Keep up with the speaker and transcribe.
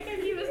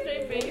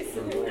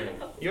Good morning.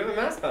 You have a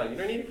mask on. You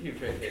don't need a cute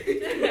trait.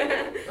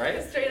 Right?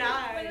 A straight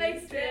eye. But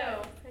like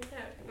still.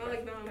 No,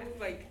 like no,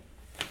 like.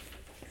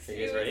 Are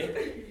you guys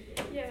ready?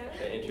 Yeah.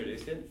 Can I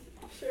introduce you?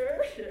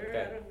 Sure.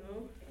 Okay. I don't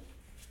know.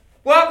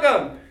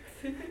 Welcome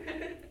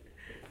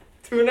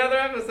to another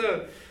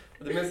episode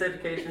of the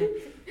Miseducation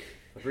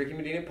of Ricky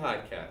Medina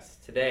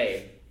podcast.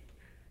 Today,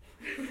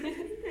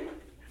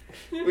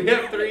 we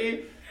have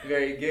three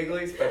very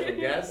giggly special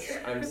guests.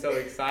 I'm so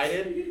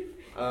excited.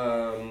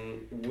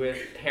 With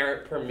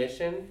parent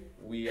permission,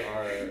 we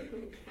are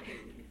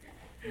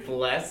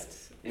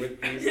blessed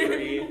with these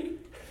three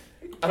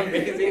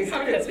amazing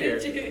students here.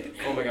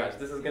 Oh my gosh,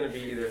 this is going to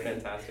be either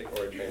fantastic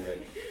or a train wreck.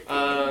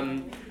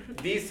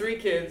 These three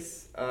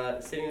kids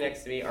sitting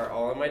next to me are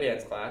all in my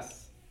dance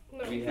class.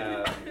 No. We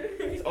have...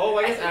 Oh,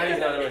 I guess Abby's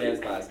not in my dance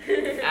class.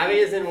 Abby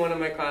is in one of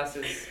my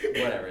classes.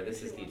 Whatever,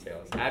 this is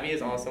details. Abby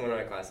is also in one of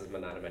my classes,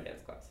 but not in my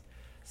dance class.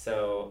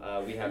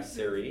 So we have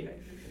Suri.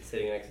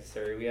 Sitting next to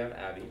Suri, we have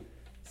Abby.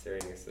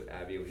 Sitting next to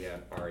Abby, we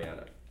have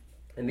Arianna.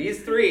 And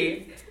these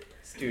three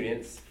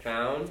students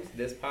found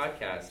this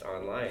podcast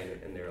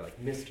online, and they were like,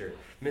 Mister,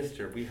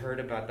 we heard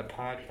about the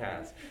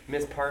podcast.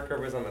 Miss Parker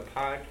was on the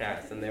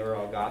podcast, and they were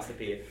all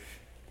gossipy.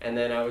 And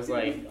then I was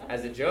like,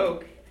 as a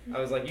joke, I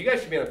was like, you guys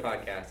should be on the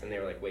podcast. And they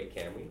were like, wait,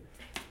 can we?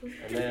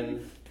 And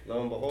then,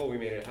 lo and behold, we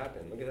made it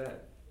happen. Look at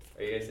that.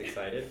 Are you guys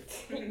excited?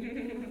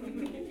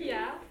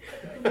 Yeah.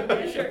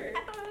 Sure.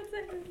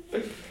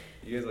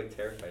 You guys look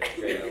terrified. It's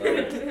great. I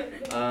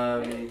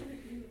love it.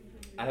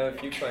 I have a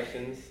few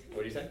questions.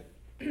 What do you say?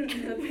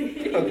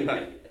 Oh,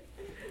 God.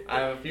 I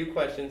have a few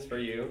questions for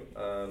you,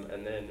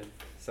 and then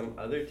some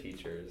other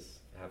teachers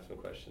have some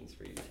questions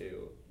for you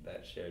too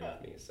that shared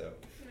with me. So,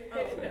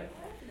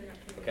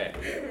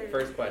 okay.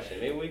 First question.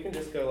 Maybe we can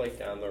just go like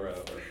down the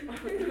row.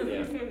 Or,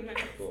 yeah.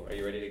 Cool. Are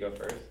you ready to go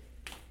first?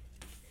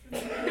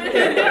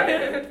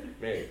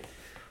 Maybe.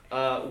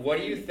 What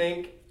do you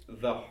think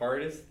the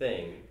hardest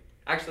thing?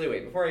 Actually,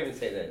 wait. Before I even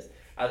say this,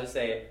 I'll just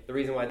say the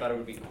reason why I thought it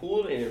would be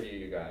cool to interview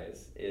you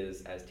guys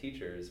is as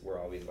teachers, we're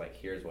always like,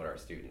 here's what our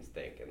students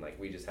think, and like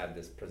we just have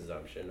this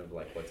presumption of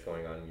like what's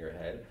going on in your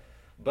head.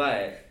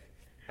 But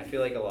I feel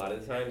like a lot of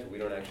the times we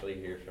don't actually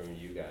hear from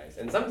you guys,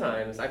 and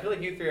sometimes I feel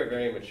like you three are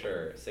very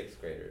mature sixth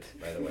graders.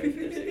 By the way, if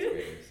they're sixth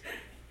graders.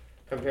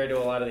 Compared to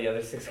a lot of the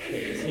other sixth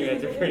graders, you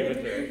guys are pretty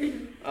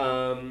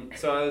mature.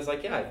 So I was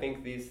like, yeah, I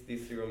think these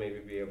three will maybe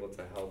be able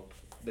to help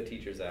the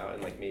teachers out,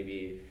 and like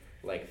maybe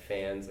like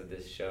fans of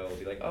this show will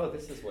be like, oh,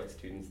 this is what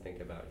students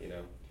think about, you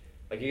know?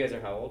 Like you guys are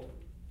how old?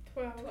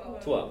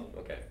 12,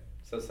 okay.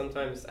 So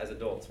sometimes as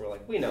adults we're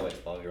like, we know what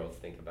 12-year-olds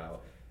think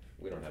about.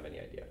 We don't have any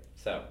idea.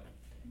 So,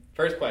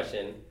 first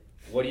question,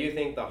 what do you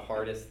think the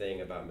hardest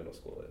thing about middle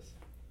school is?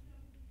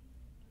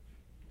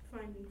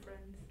 Finding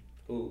friends.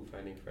 Ooh,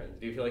 finding friends.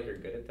 Do you feel like you're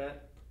good at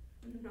that?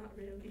 Not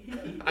really.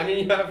 I mean,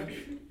 you have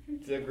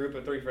a group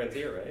of 3 friends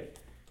here, right?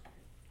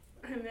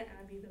 I met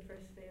Abby the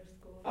first day of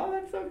school. Oh,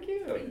 that's so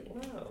cute.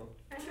 Wow.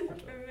 I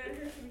met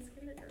her since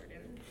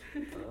kindergarten.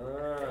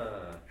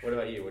 What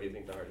about you? What do you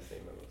think the hardest thing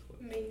about middle school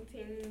is?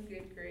 Maintaining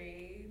good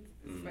grades,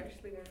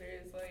 especially when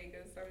there's like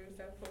some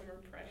stuff more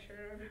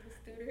pressure on the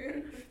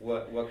student.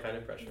 What kind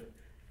of pressure?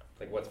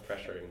 Like what's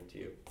pressuring to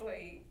you?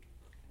 Like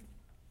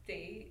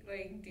due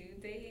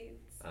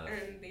dates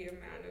and the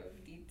amount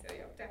of detail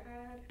you have to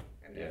add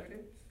and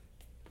evidence.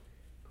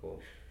 Cool.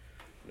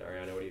 And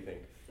Arianna, what do you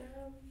think?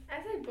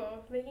 I'd say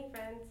both. Making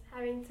friends,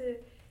 having to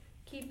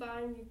keep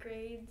on your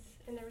grades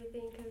and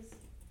everything, because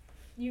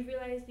you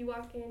realize you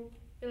walk in,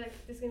 you're like,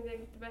 this is going to be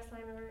like the best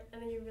time ever,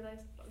 and then you realize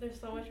there's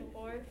so much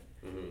more.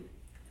 Mm-hmm.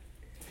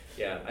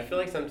 Yeah, I feel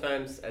like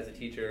sometimes as a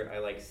teacher, I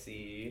like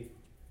see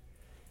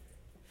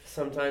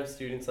sometimes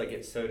students like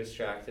get so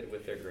distracted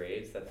with their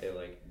grades that they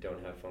like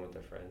don't have fun with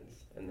their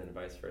friends, and then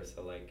vice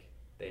versa, like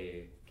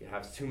they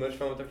have too much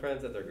fun with their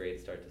friends that their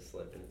grades start to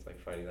slip, and it's like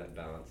finding that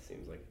balance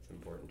seems like it's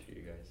important to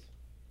you guys.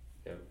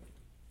 Yeah,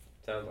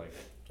 sounds like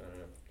it. I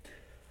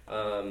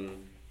don't know.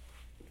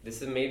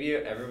 This is maybe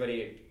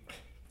everybody,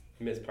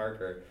 Miss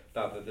Parker,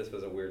 thought that this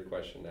was a weird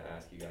question to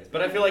ask you guys,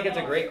 but I feel like it's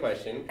a great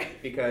question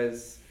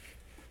because,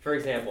 for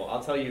example,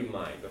 I'll tell you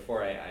mine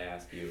before I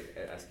ask you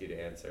to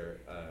answer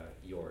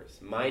yours.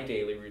 My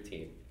daily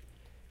routine,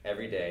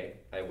 every day,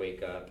 I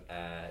wake up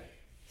at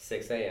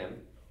 6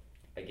 a.m.,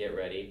 I get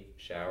ready,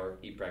 shower,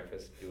 eat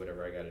breakfast, do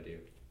whatever I gotta do,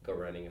 go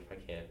running if I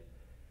can,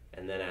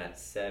 and then at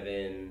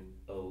 7:05,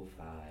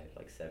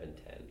 like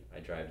 7:10, I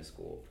drive to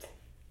school,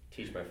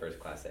 teach my first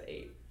class at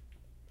 8.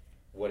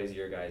 What is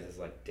your guys'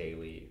 like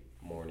daily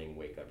morning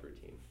wake up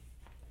routine?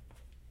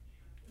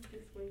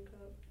 Just wake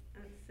up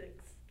at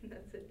 6.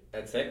 That's it.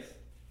 At 6?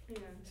 Yeah.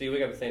 So you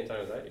wake up at the same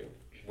time as I do.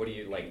 What do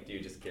you like? Do you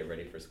just get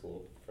ready for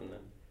school from then?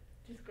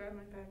 Just grab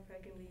my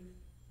backpack and leave.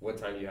 What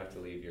time do you have to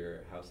leave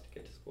your house to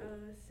get to school?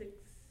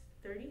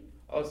 6:30.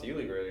 Oh, so you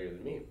leave earlier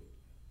than me.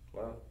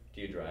 Wow.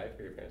 Do you drive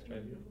or your parents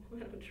drive you? No, I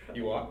don't drive.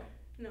 You walk?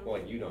 No.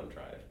 Well, you don't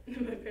drive.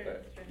 My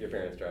parents drive. Your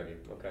parents drive you.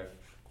 Okay.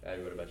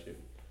 Abby, what about you?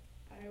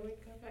 I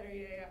wake up every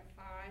day at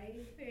 5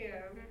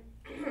 a.m.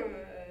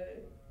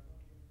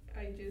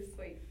 I just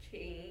like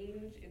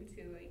change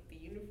into like the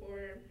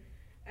uniform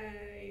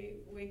I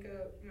wake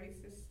up my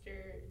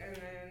sister, and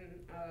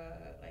then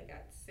like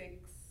at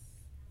 6,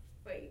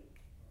 like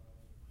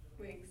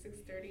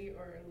 6:30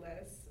 or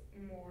less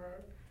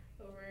more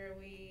over,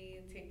 we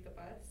take the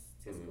bus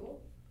to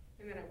school,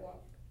 and then I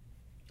walk.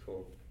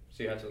 Cool.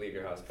 So you have to leave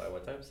your house by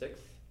what time?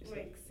 6? You said?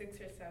 Like 6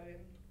 or 7.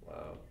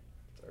 Wow,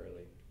 it's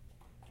early.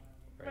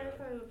 Right.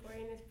 Probably the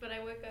boringest, but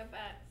I wake up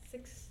at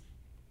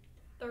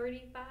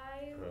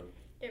 6:35,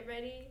 get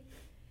ready,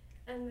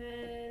 and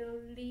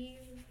then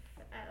leave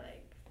at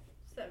like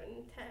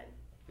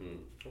 7:10.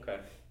 Okay,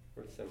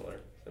 we're similar.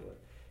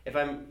 If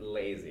I'm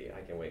lazy,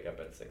 I can wake up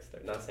at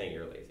 6:30. Not saying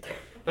you're lazy,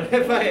 but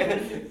if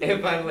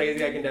I'm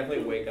lazy, I can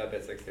definitely wake up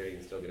at 6:30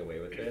 and still get away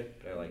with it.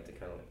 But I like to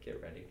kind of like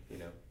get ready, you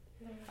know.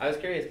 I was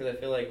curious because I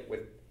feel like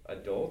with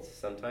adults,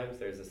 sometimes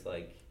there's this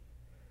like,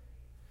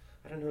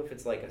 I don't know if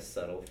it's like a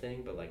subtle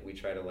thing, but like we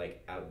try to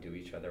like outdo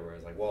each other.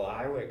 Whereas like, well,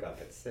 I wake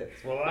up at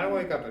 6. Well, I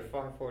wake up at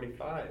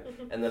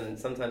 5:45. And then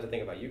sometimes I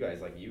think about you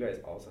guys. Like you guys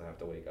also have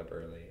to wake up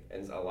early,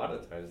 and a lot of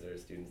the times there are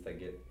students that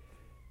get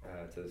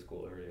to the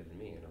school earlier than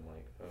me, and I'm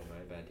like, oh, am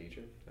I a bad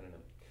teacher? I don't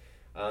know.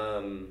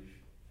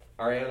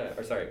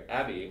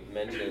 Abby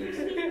mentioned.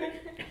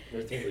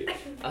 There's two of you.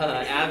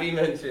 Abby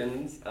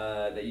mentions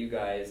that you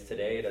guys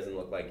today, it doesn't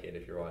look like it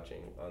if you're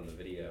watching on the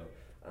video,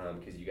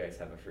 because you guys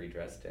have a free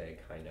dress day,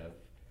 kind of.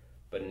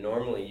 But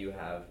normally you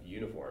have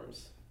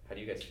uniforms. How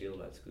do you guys feel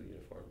about school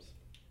uniforms?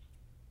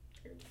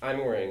 I'm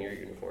wearing your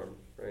uniform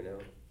right now,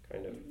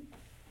 kind of.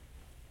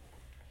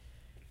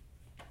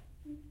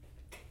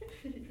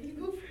 You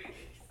go first.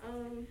 I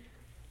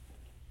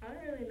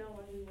don't really know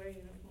why we wear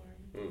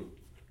uniform.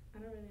 I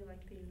don't really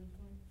like the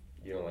uniform.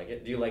 You don't like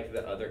it? Do you like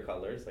the other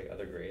colors, like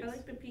other grades? I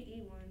like the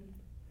PE one.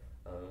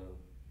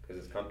 Because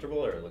it's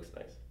comfortable or it looks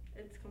nice?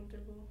 It's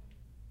comfortable.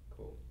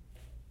 Cool.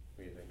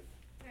 What do you think?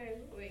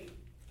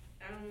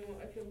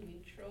 I feel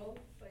neutral.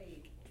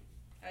 Like,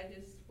 I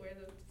just wear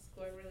them to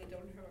school. I really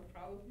don't have a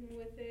problem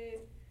with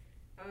it.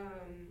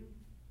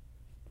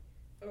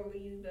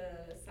 Only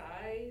the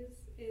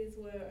size is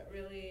what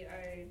really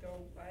I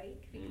don't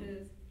like,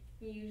 because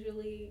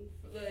usually,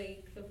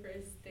 like, the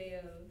first day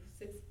of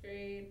 6th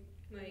grade,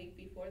 like,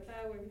 before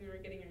that, when we were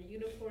getting our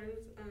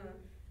uniforms,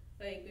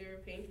 like, we were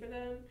paying for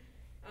them,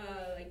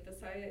 like, the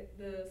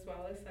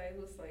smallest size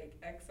was, like,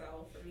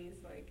 XL for me,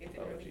 so, like, it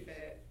didn't really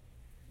fit.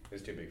 It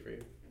was too big for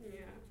you?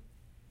 Yeah.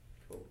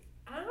 Cool.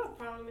 I don't have a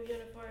problem with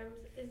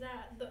uniforms. Is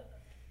that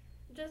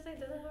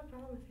doesn't have a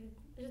problem with it.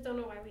 I just don't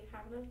know why we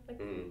have them. Like,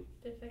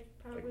 there's, like,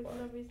 probably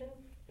no reason.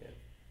 Yeah.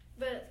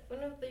 But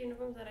one of the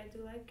uniforms that I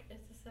do like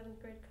is the 7th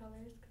grade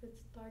colors, because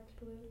it's dark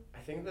blue. I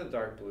think the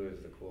dark blue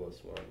is the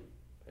coolest one.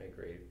 I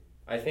agree.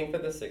 I think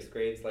that the 6th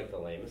grade's like the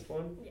lamest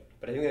one. Yeah.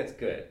 But I think that's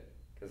good,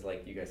 because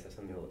like you guys have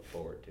something to look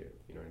forward to.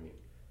 You know what I mean?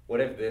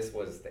 What if this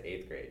was the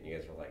 8th grade and you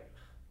guys were like,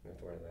 I have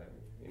to wear that,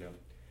 you know?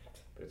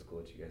 But it's cool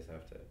that you guys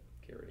have to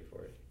get ready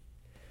for it.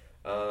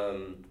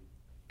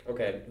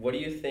 Okay, what do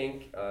you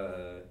think?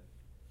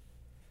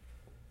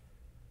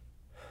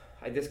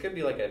 This could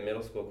be like a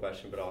middle school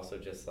question, but also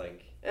just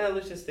like,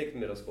 let's just stick to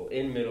middle school.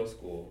 In middle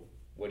school,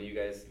 what do you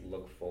guys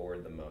look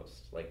forward the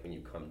most, like when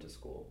you come to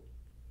school?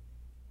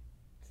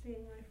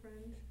 Seeing my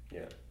friends.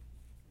 Yeah.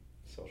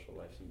 Social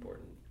life's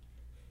important.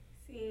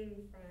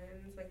 Seeing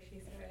friends, like she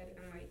said,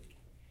 and like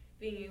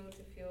being able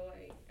to feel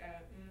like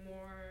at a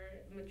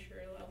more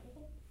mature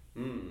level.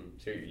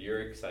 So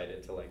you're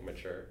excited to like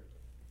mature?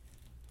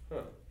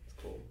 Huh, that's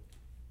cool.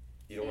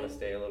 You don't want to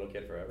stay a little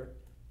kid forever?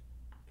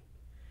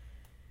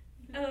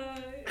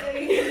 Not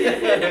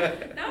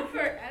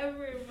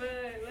forever,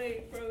 but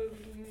like for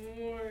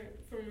more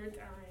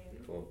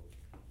time. Cool.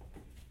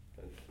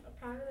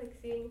 Probably like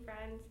seeing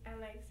friends and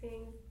like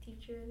seeing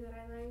teachers that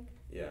I like.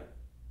 Yeah,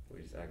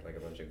 we just act like a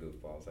bunch of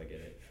goofballs. I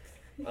get it.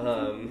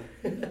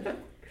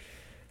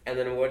 And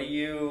then what do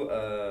you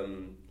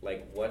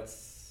like?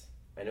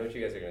 I know what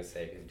you guys are gonna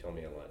say because you told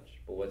me at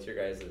lunch. But what's your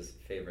guys'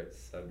 favorite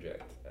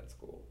subject at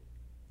school?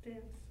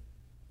 Dance.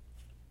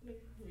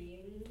 Like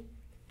reading.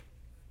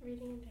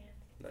 Reading and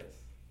dance.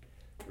 Nice.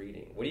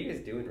 Reading. What do you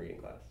guys do in reading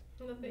class?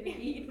 Nothing.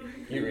 Read.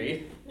 You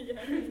read?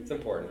 Yeah. It's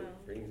important. Well,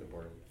 Reading's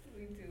important.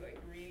 We do like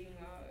reading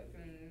logs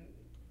and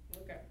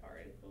look at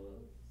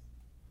articles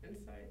and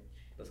such.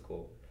 That's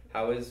cool.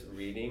 How is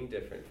reading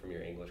different from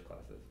your English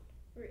classes?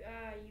 You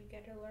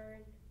get to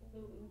learn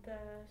the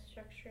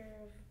structure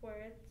of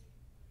words.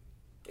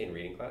 In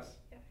reading class?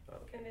 Yeah. Oh,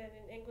 okay. And then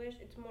in English,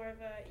 it's more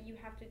of you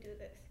have to do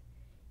this.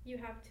 You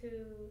have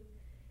to,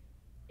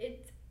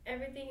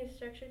 everything is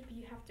structured, but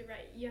you have to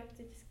write. You have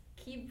to just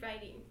keep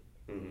writing.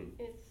 Mm-hmm.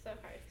 It's so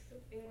hard. So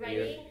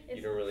writing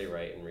you don't really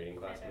write in reading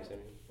class, I'm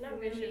assuming? Not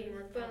really,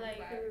 but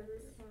like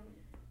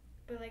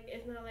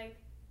it's not like,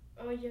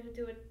 oh, you have to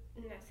do an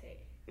essay.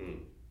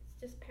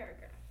 It's just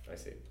paragraph. I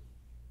see.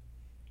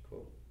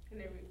 Cool.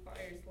 And it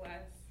requires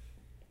less.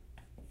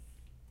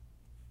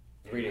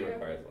 Reading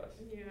requires less.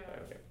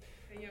 Yeah. Okay.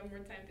 And you have more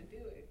time to do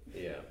it.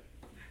 Yeah.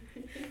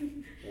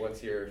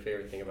 What's your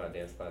favorite thing about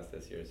dance class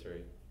this year,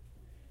 Suri?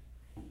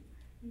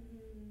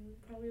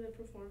 Probably the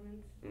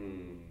performance.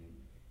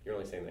 You're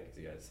only saying that because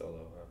you guys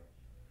solo, huh?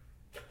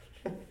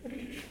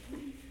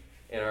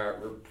 in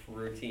our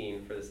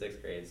routine for the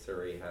 6th grade,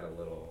 Suri had a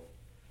little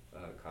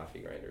coffee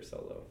grinder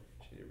solo.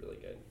 She did really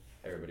good.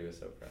 Everybody was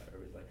so proud.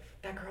 Everybody's like,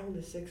 that girl in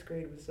the 6th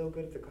grade was so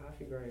good at the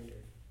coffee grinder.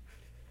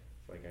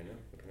 It's like, I know.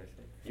 What can I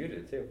say? You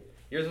did too.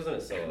 Yours wasn't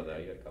a solo though.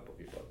 You had a couple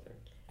people up there.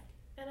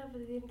 I know,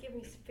 but they didn't give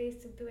me space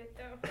to do it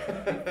though.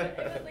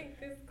 I was like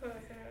this close,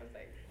 and I was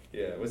like.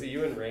 Yeah. Was it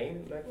you and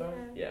Rain in that class?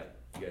 Yeah.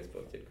 You guys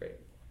both did great.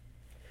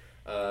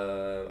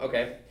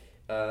 Okay.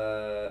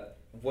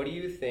 What do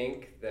you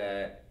think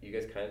that you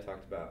guys kind of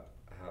talked about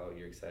how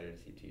you're excited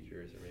to see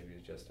teachers, or maybe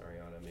it's just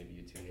Arianna, maybe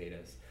you two hate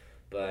us,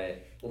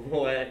 but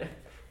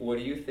what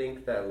do you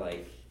think that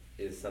like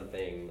is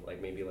something like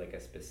maybe like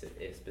a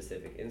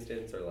specific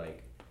instance, or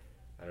like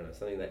I don't know,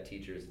 something that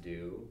teachers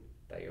do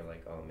that you're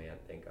like, oh man,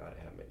 thank God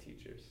I have my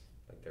teachers,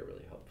 like they're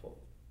really helpful.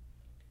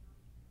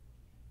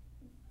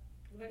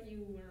 Let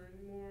you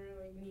learn more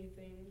like new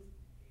things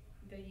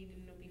that you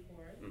didn't know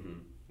before.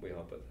 We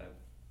help with that.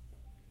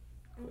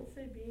 I would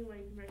say being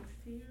like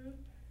next to you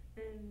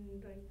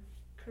and like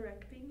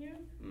correcting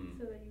you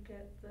so that you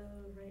get the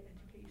right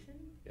education.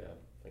 Yeah,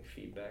 like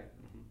feedback.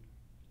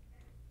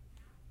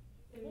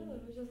 I don't know,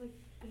 it was just like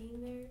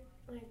being there,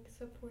 like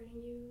supporting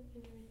you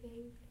and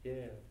everything.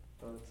 Yeah,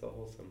 oh, that's so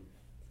wholesome,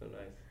 so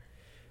nice.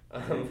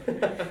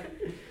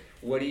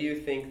 What do you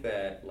think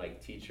that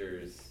like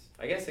teachers,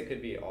 I guess it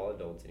could be all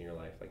adults in your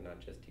life, like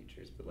not just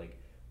teachers, but like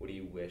what do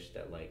you wish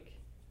that like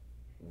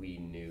we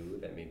knew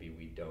that maybe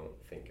we don't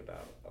think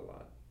about a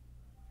lot?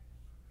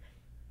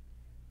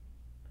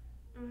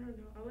 I don't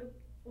know.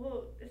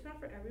 Well, it's not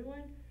for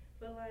everyone,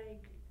 but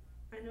like,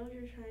 I know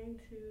you're trying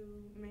to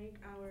make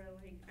our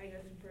like, I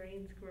guess,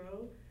 brains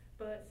grow,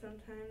 but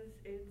sometimes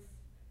it's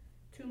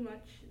too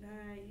much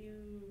that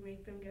you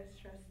make them get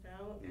stressed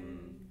out,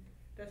 and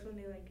that's when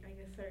they like, I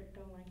guess,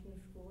 don't liking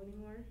school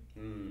anymore.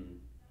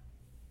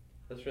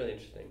 That's really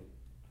interesting.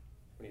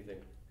 What do you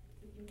think?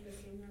 The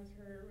same as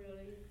her,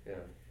 really.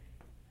 Yeah.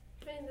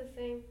 I mean, the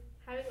same.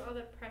 Having all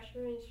the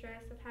pressure and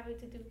stress of having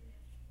to do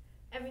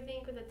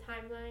everything with a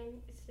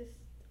timeline, it's just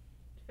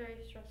very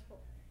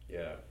stressful.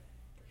 Yeah.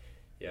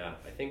 Yeah,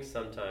 I think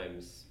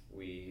sometimes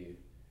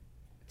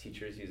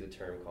teachers use a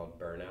term called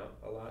burnout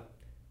a lot,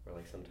 where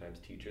like sometimes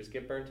teachers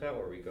get burnt out,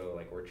 where we go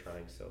like we're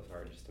trying so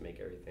hard just to make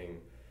everything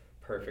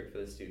perfect for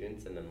the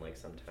students, and then like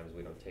sometimes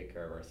we don't take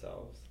care of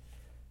ourselves.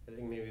 I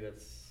think maybe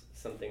that's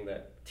something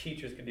that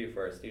teachers could do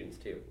for our students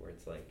too, where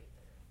it's like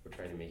we're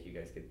trying to make you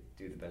guys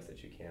do the best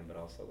that you can, but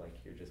also like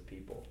you're just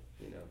people,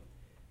 you know,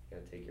 you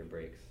gotta take your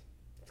breaks.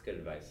 It's good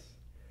advice.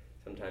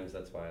 Sometimes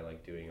that's why I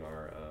like doing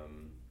our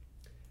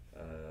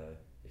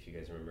if you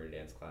guys remember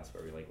dance class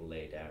where we like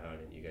lay down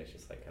and you guys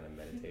just like kind of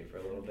meditate for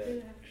a little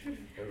bit.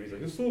 Everybody's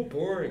like, it's so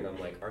boring. I'm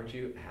like, aren't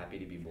you happy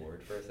to be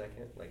bored for a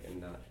second, like,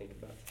 and not think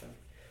about stuff?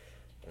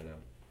 I don't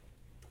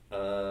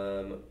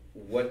know.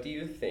 What do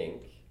you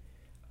think?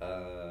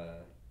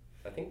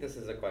 I think this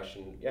is a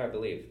question. Yeah,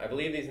 I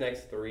believe these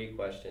next 3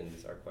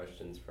 questions are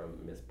questions from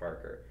Miss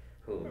Parker,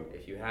 whom,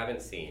 if you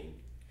haven't seen,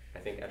 I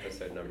think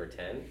episode number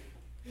 10,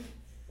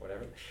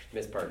 whatever,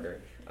 Miss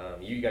Parker.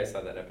 You guys saw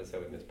that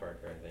episode with Miss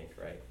Parker, I think,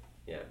 right?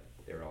 Yeah,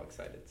 they were all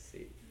excited to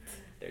see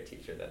their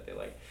teacher that they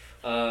like.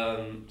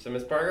 So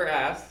Miss Parker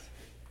asked,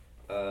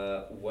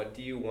 what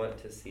do you want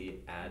to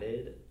see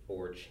added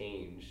or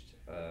changed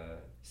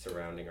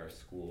surrounding our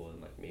school,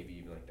 and like maybe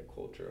even like the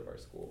culture of our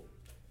school?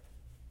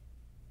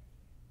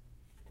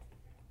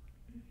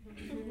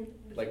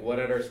 Like what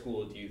at our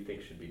school do you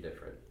think should be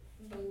different?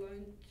 The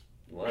lunch.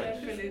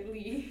 Lunch?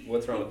 Definitely.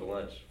 What's wrong with the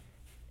lunch?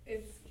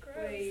 It's Gross.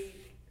 like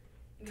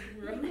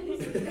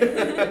gross.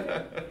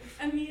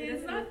 I mean,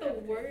 it's not the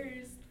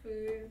worst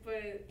food,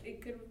 but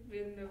it could have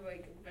been of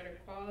like better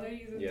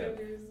quality. Sometimes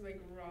there's like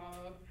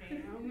raw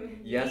ham.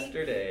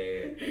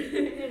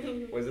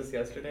 Yesterday, was this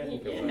yesterday? I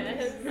think it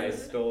Yes. was. I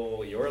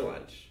stole your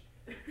lunch.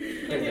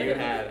 Because you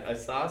had a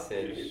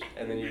sausage,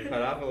 and then you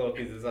cut off a little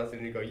piece of sausage,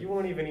 and you go, you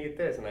won't even eat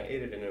this, and I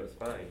ate it, and it was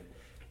fine.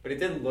 But it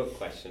did look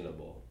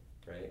questionable,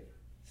 right?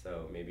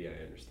 So maybe I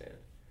understand.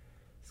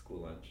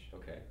 School lunch,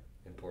 okay.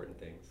 Important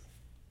things.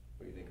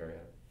 What do you think,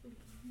 Arianna?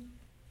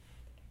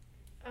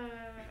 I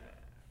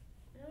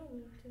don't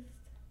know, just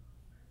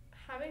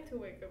having to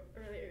wake up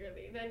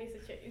early, that needs to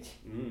change.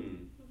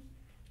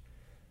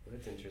 Well,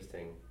 that's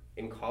interesting.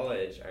 In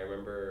college, I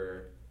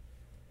remember,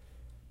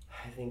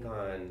 I think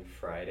on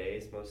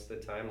Fridays most of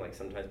the time, like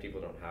sometimes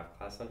people don't have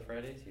class on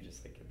Fridays, you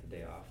just like get the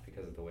day off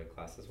because of the way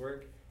classes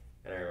work.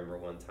 And I remember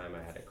one time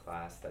I had a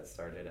class that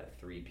started at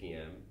 3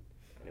 p.m.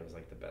 and it was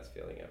like the best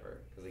feeling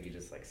ever, because like you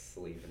just like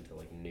sleep until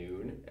like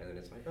noon, and then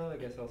it's like, oh, I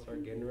guess I'll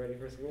start getting ready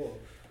for school.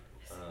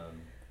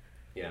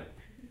 Yeah,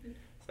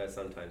 so that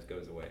sometimes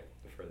goes away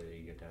the further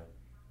you get down.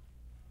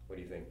 What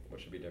do you think? What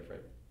should be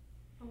different?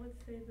 I would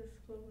say the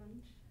school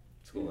lunch.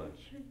 School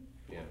lunch,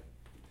 yeah.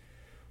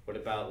 What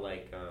about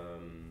like,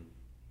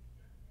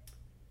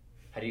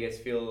 how do you guys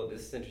feel?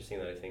 This is interesting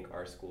that I think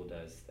our school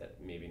does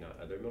that maybe not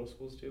other middle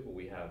schools do, but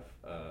we have,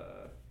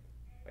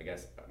 I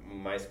guess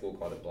my school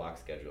called it block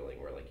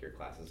scheduling, where like your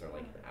classes are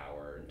like an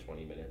hour and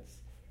 20 minutes.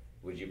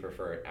 Would you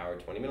prefer an hour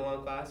 20-minute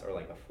long class or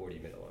like a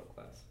 40-minute long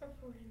class? A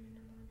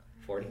 40-minute long class.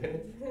 40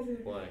 minutes?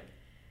 Why?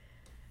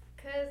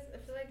 Because I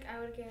feel like I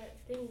would get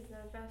things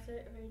done faster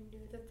if I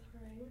knew the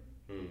time.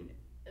 Hmm.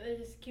 And I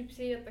just keep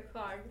seeing at the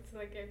clock. It's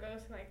like it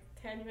goes to like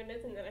 10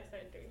 minutes and then I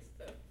start doing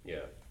stuff.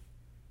 Yeah.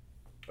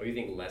 Oh, you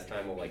think less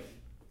time will like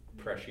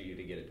pressure you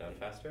to get it done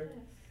faster?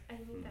 Yes, I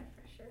need that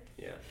pressure.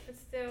 Yeah. But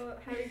still,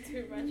 having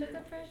too much of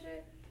the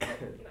pressure,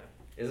 no.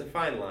 It's a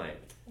fine line.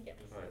 Yes.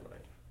 It's a fine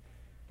line.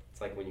 It's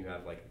like when you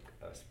have like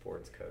a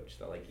sports coach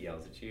that like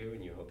yells at you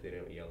and you hope they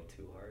don't yell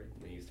too hard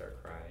and then you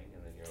start crying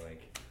and then you're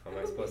like, how am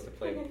I supposed to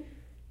play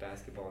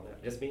basketball now?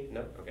 Just me?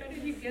 No? Okay. How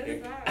did you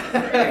get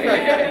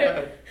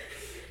that?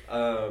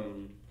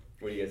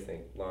 What do you guys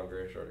think?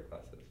 Longer or shorter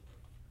classes?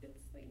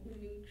 It's like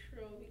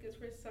neutral because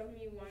for some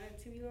you want it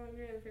to be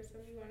longer and for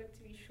some you want it to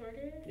be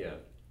shorter. Yeah.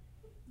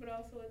 But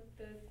also with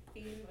the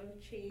theme of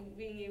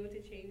being able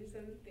to change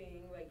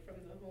something like from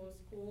the whole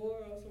school,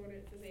 or also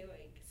wanted to say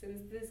like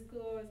since this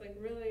school is like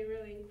really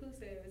really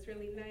inclusive, it's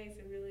really nice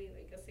and really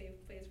like a safe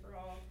place for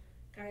all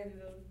kinds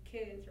of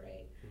kids,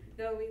 right?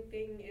 The only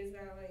thing is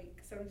that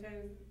like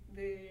sometimes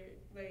they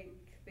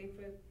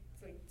put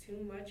like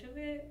too much of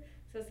it,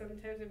 so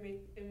sometimes it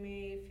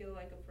may feel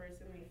like a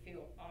person may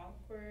feel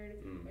awkward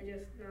or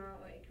just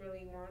not like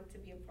really want to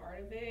be a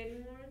part of it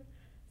anymore.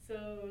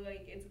 So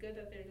like it's good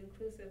that they're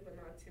inclusive, but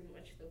not too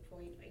much to the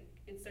point like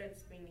it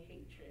starts being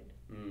hatred.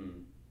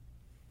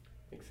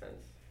 Makes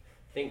sense.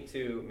 I think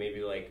too,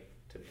 maybe like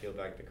to peel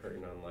back the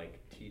curtain on like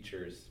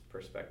teachers'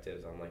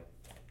 perspectives on like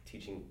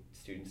teaching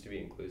students to be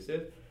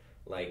inclusive,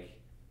 like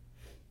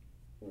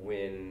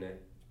when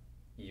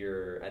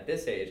you're at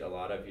this age, a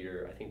lot of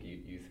I think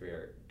you three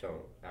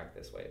don't act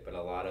this way, but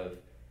a lot of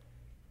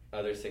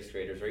other 6th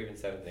graders or even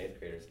 7th and 8th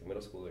graders,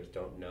 middle schoolers,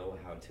 don't know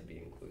how to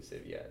be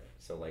inclusive yet.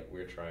 So like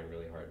we're trying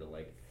really hard to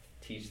like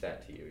teach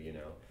that to you, you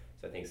know.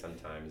 So I think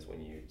sometimes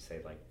when you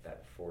say like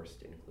that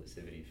forced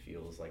inclusivity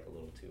feels like a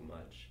little too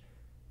much,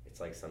 it's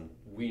like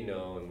we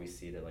know and we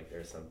see that like there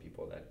are some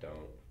people that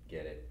don't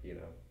get it, you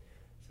know.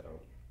 So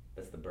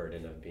that's the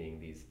burden of being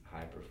these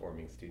high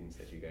performing students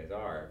that you guys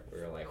are.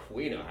 We're like,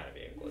 we know how to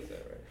be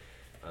inclusive, right?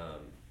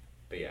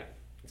 But yeah,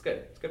 it's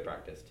good. It's good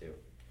practice too.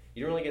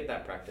 You don't really get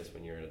that practice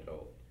when you're an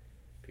adult.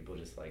 People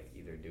just like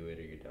either do it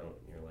or you don't.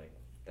 And you're like,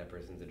 that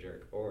person's a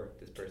jerk, or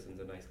this person's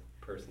a nice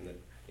person that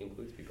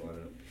includes people.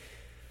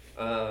 I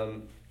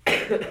don't know.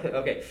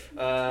 Okay.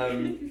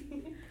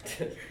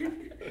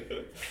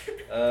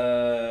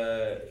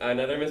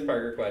 Another Miss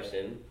Parker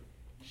question.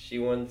 She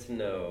wants to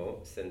know,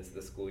 since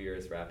the school year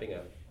is wrapping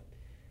up,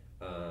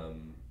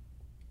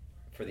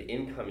 for the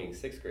incoming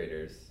 6th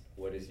graders,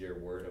 what is your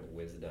word of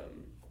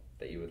wisdom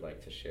that you would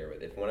like to share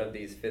with? If one of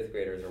these 5th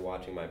graders are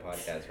watching my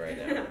podcast right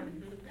now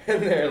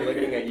and they're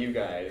looking at you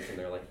guys and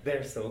they're like,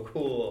 they're so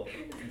cool,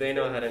 they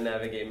know how to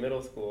navigate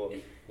middle school,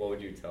 what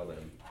would you tell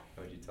them?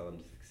 How would you tell them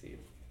to succeed?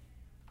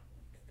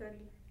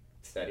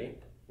 Study?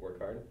 Work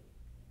hard?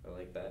 I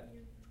like that.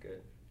 It's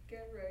good.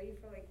 Get ready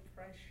for like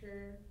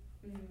pressure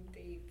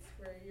dates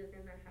where you're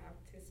gonna have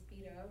to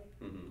speed up.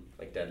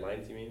 Like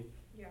deadlines, you mean?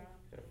 Yeah.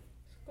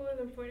 School is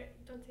important.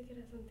 Don't take it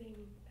as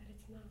something that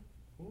it's not.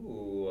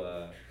 Ooh,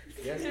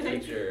 yes,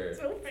 teacher.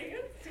 So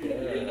fancy.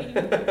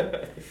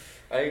 Yeah.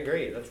 I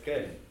agree. That's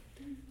good.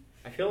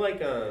 I feel like,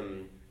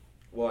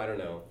 well, I don't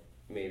know.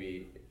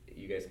 Maybe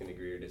you guys can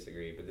agree or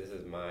disagree, but this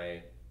is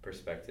my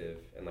perspective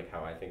and like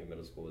how I think of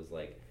middle school is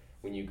like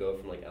when you go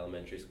from like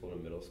elementary school to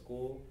middle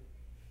school,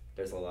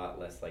 there's a lot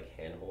less like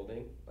hand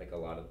holding. Like a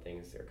lot of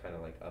things are kind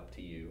of like up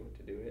to you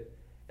to do it.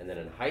 And then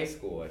in high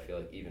school, I feel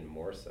like even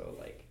more so,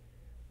 like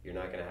you're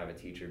not going to have a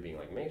teacher being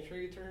like, make sure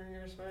you turn in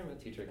your assignment.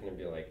 The teacher can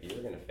be like,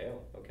 you're going to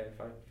fail. Okay,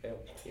 fine, fail.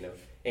 You know,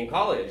 in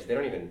college, they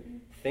don't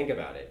even think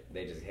about it.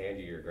 They just hand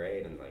you your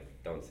grade and like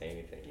don't say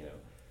anything, you know.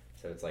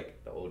 So it's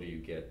like the older you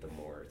get, the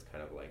more it's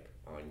kind of like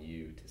on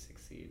you to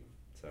succeed.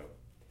 So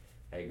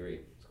I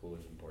agree. School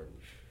is important.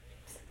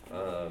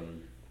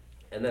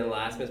 And then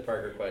last Miss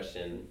Parker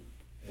question,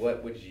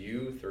 what would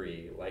you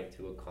three like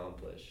to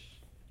accomplish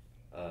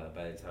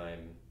by the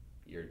time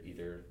you're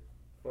either,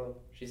 well,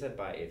 she said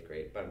by 8th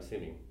grade, but I'm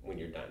assuming when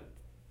you're done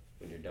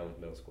with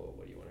middle school,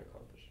 what do you want to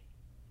accomplish?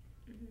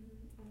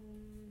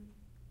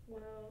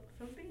 Well,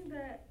 something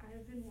that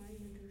I've been wanting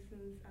to do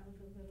since I was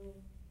a little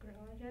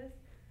girl, I guess,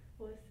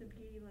 was to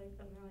be like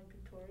a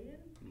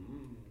valedictorian.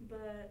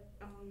 But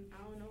I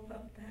don't know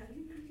about that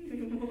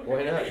anymore.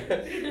 Why not?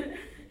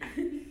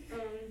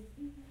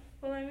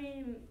 Well, I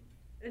mean,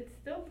 it's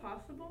still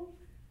possible,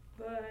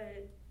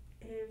 but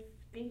if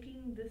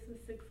thinking this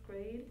is 6th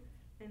grade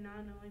and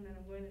not knowing that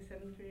I'm going to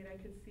 7th grade, I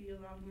could see a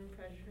lot more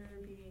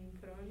pressure being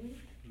put on me.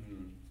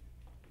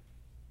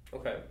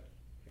 Okay,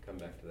 I'll come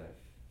back to that.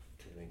 What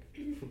do you think?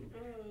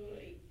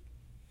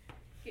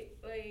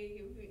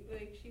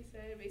 Like she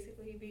said,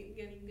 basically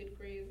getting good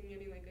grades and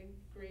getting like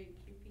a great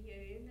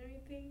GPA and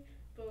everything.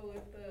 But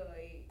with the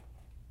like,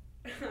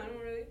 I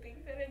don't really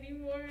think that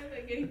anymore.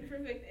 Like getting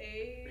perfect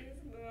A's,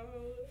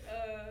 no.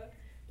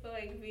 But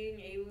like being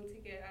able to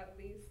get at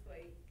least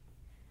like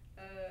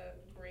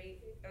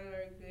great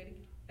or good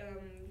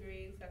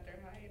grades that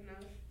they're high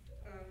enough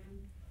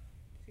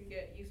to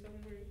get you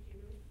somewhere,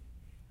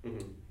 you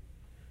know.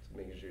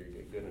 making sure you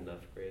get good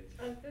enough grades.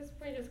 At this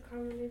point, just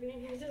common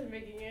reading. He's just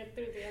making it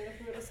through the end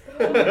of middle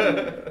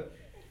school.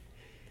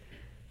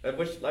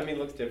 Which, I mean,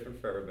 looks different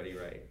for everybody,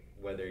 right?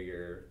 Whether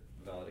you're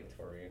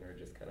valedictorian or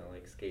just kind of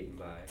like skating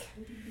by.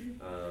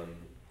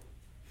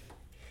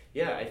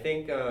 Yeah, I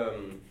think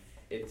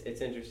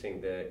it's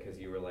interesting that, because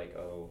you were like,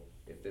 oh,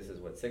 if this is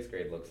what 6th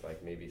grade looks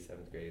like, maybe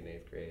 7th grade and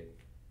 8th grade,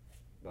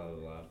 blah, blah,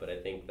 blah. But I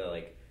think that,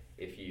 like,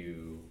 if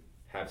you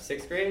have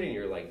 6th grade and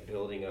you're, like,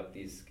 building up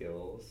these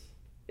skills,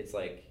 it's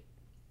like,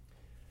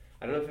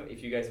 I don't know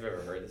if you guys have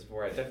ever heard this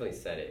before. I've definitely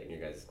said it in your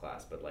guys'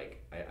 class, but,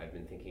 like, I've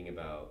been thinking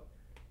about,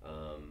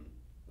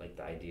 like,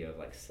 the idea of,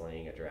 like,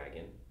 slaying a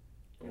dragon.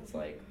 It's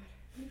like,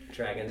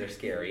 dragons are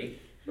scary,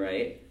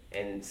 right?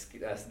 And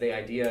the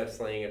idea of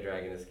slaying a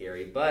dragon is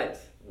scary, but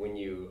when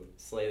you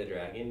slay the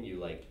dragon, you,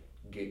 like,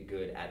 get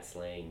good at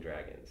slaying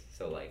dragons.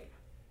 So, like,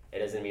 it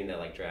doesn't mean that,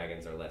 like,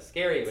 dragons are less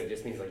scary, but it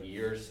just means, like,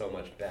 you're so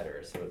much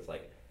better. So it's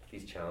like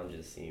these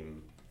challenges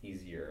seem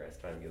easier as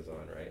time goes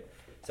on, right?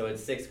 So in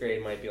 6th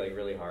grade might be, like,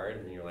 really hard,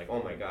 and you're like,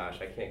 oh my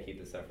gosh, I can't keep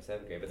this up for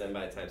 7th grade. But then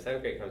by the time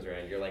 7th grade comes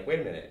around, you're like, wait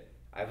a minute,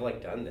 I've,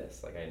 like, done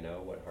this. Like, I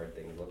know what hard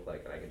things look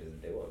like, and I can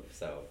just do them.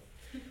 So,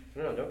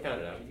 no, don't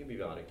count it out. You can be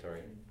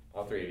valedictorian.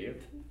 All 3 of you.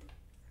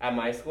 At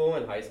my school,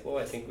 in high school,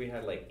 I think we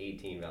had, like,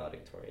 18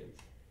 valedictorians.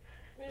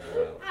 I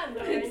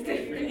know. It's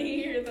different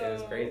here, though. It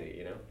was crazy,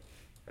 you know?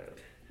 I don't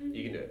know.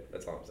 You can do it.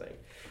 That's all I'm saying.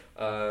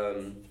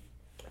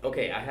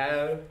 Okay,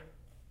 I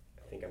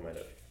think I might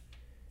have.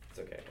 It's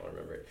okay. I'll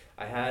remember it.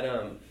 I had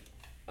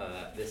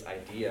this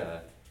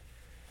idea,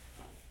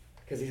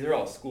 because these are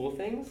all school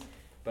things,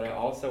 but I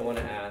also want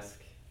to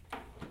ask.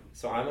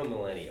 So I'm a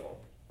millennial.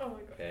 Oh my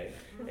god. Okay,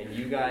 and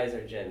you guys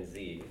are Gen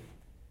Z.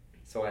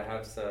 So I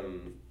have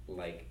some,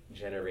 like,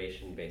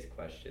 generation-based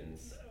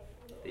questions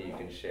that you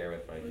can share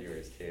with my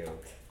viewers too.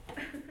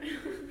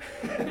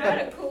 How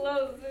to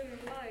close in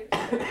life. I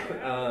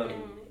don't know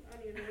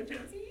what you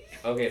see.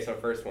 Okay, so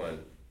first one,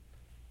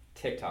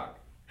 TikTok.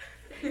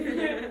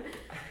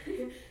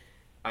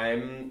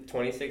 I'm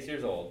 26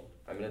 years old.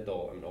 I'm an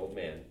adult. I'm an old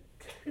man.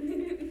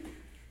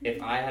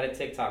 If I had a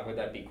TikTok, would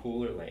that be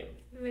cool or lame?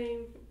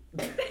 Lame.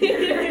 But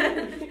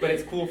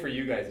it's cool for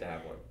you guys to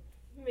have one.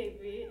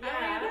 Maybe. I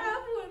already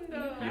have one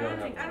though. You don't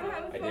have I don't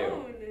have a I do.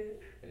 phone.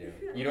 I do.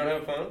 You don't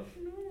have a phone?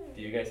 No.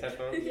 Do you guys have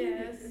phones?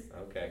 Yes.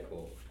 Okay,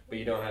 cool. But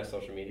you don't have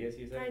social medias,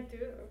 you I said? do.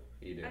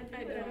 You do. I do,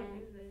 I but I don't. don't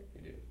use it.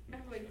 You do. I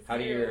have like How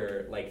do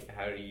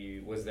zero.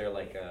 you, was there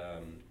like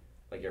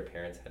your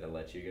parents had to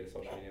let you get a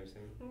social media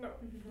soon? No.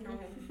 No.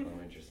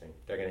 Oh, interesting.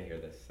 They're gonna hear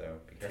this, so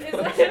be It's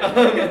careful.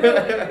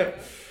 like-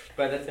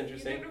 But that's You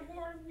interesting. didn't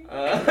warn me.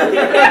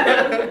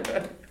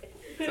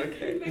 It's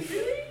okay. Like,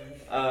 really?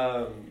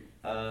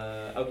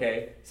 Okay,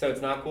 so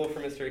it's not cool for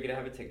Mr. Ricky to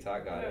have a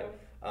TikTok, got it.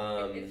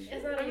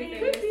 It's not I a mean,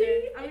 good it thing, could be.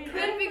 mister. I mean, It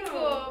could be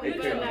cool, It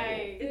but could.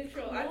 like. It's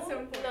cool at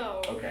some point.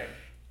 No. Okay.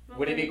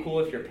 Would it be cool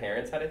if your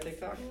parents had a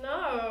TikTok?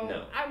 No.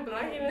 No. I'm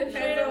blocking it Depends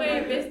straight on away,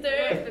 what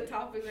mister. the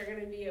topics are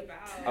gonna be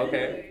about.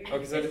 Okay. Like,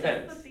 Okay, so it It's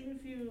depends. just the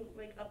things you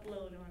like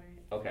upload on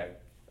it. Okay.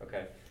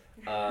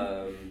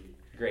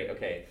 Great.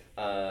 Okay.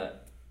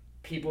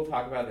 People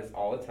talk about this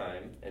all the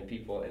time, and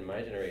people in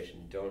my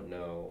generation don't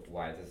know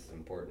why this is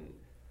important.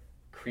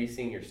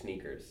 Creasing your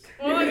sneakers.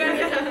 Oh my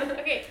god.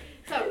 Okay,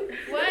 so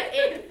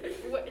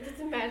just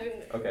imagine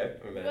this. Okay,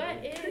 I'm What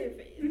imagining.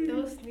 if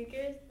those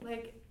sneakers,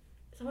 like,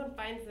 someone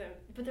finds them,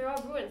 but they're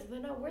all ruined, so they're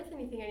not worth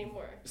anything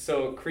anymore?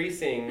 So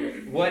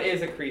creasing. What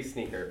is a crease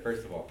sneaker?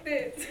 First of all,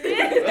 this.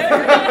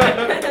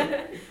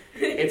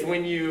 it's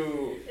when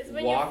you It's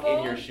when you walk in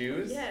fold- your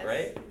shoes, yes.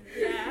 right?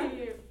 Yeah.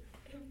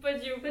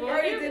 But you But fold I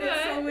already your did it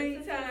so foot. many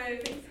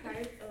times.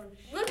 Type of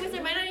shoe. Look,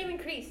 mister, mine not even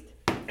creased.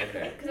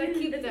 Okay. Because I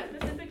keep It's them. a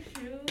specific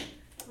shoe,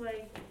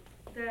 like,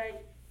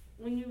 that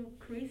when you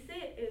crease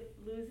it, it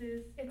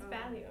loses Its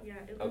value. Yeah,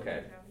 it loses Okay.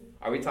 its value.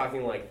 Are we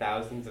talking like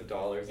thousands of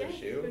dollars a Yes,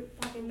 shoe? we're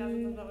talking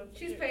thousands of dollars.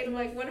 She's paid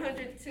like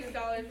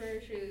 $102 for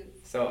her shoes.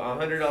 So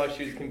 $100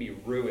 shoes can be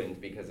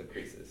ruined because of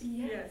creases.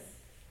 Yes.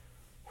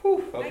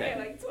 Whew. I Okay. get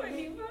like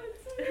 20 bucks.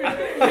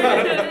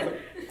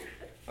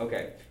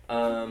 Okay.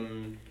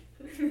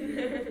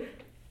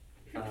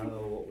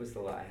 What was the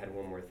I had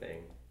one more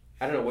thing.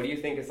 I don't know. What do you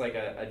think is like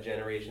a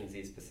Generation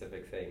Z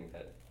specific thing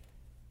that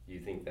you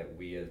think that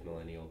we as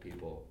millennial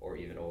people or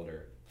even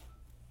older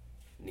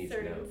need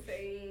to know? Certain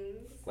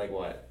things. Like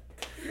what?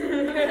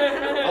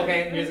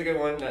 Okay, here's a good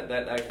one.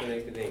 That actually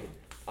makes me think.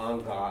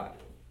 On God.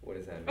 What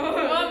does that mean?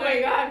 Oh my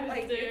god,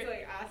 Like, mister. it's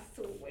like, I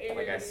swear.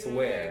 Like, I you know,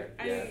 swear,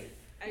 like, yeah.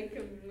 I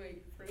can,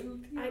 like,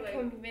 prove to you. I like,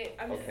 commit.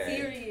 I'm Okay.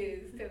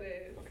 serious to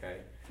this. Okay.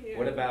 Yeah.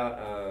 What about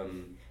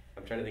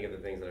I'm trying to think of the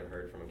things that I've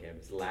heard from on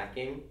campus.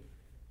 Lacking.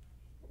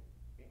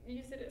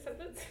 You said it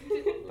sentence?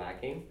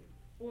 Lacking.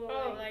 Well,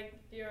 Oh, like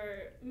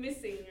you're.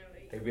 Missing or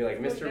like. They'd be like,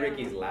 Mr. down.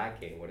 Ricky's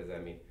lacking. What does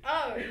that mean?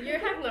 Oh, you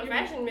have no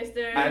fashion,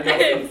 mister. I have no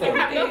You fashion.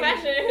 have no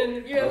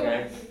fashion. You're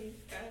Okay. like, fashion.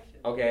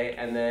 Okay,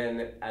 and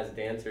then as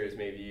dancers,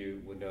 maybe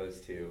you would know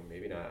this too.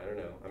 Maybe not. I don't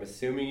know. I'm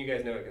assuming you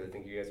guys know it because I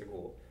think you guys are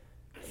cool.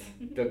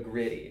 The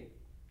gritty.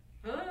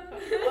 Huh?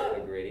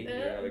 The gritty. You don't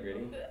know the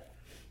gritty?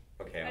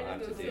 Okay, I I'll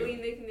have don't to know, silly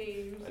do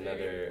nicknames.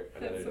 another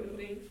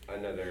something.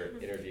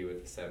 interview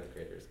with the 7th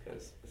graders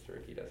because Mr.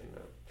 Ricky doesn't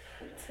know.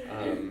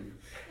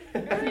 I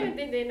don't even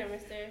think they know,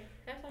 mister.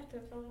 I've talked to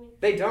so many.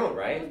 They don't,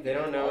 right? They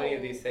don't know any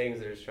of these things.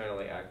 They're just trying to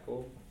like act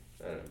cool.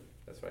 I don't know.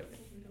 That's what I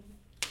think.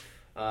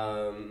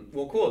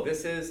 Well, cool.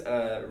 This is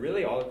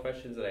really all the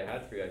questions that I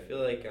had for you. I feel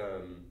like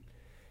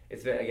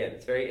it's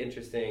very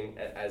interesting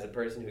as a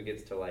person who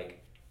gets to like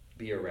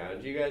be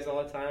around you guys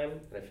all the time.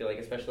 And I feel like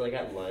especially like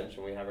at lunch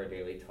when we have our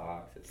daily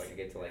talks, it's like I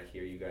get to like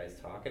hear you guys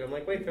talk, and I'm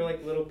like, wait, they're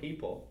like little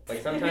people.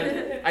 Like sometimes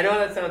I know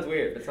that sounds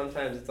weird, but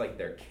sometimes it's like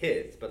they're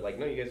kids, but like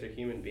no, you guys are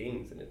human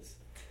beings, and it's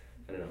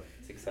I don't know.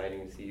 It's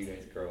exciting to see you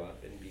guys grow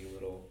up and be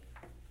little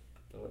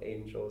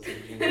angels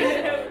and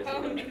genius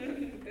scholars.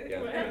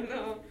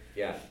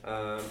 Yeah.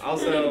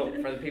 Also,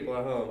 for the people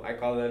at home, I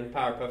call them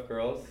Powerpuff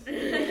Girls.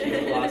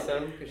 She's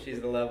Blossom because she's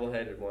the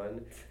level-headed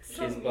one.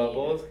 She's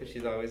Bubbles because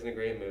she's always in a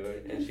great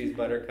mood, and she's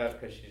Buttercup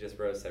because she just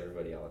roasts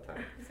everybody all the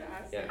time.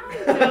 Yeah.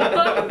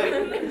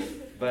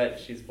 But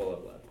she's full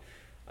of love.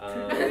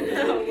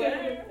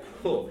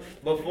 Cool.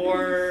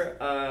 Before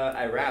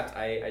I wrapped,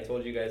 I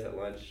told you guys at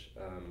lunch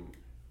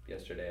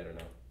yesterday. I don't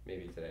know,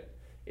 maybe today.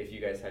 If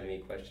you guys had any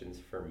questions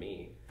for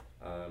me,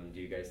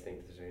 do you guys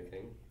think there's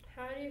anything?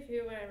 How do you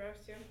feel when I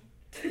roast you?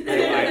 How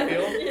do I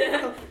feel?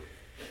 Yeah.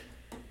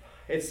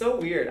 It's so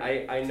weird.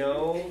 I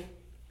know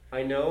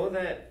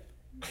that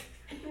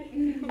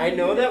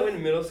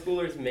when middle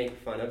schoolers make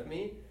fun of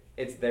me,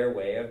 it's their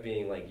way of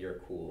being like,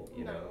 you're cool,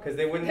 you know? Because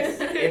they wouldn't,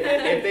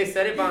 if they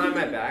said it behind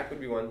my back would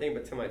be one thing,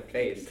 but to my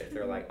face, if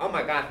they're like, oh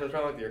my gosh, what's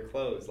wrong with your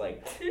clothes?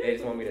 Like, they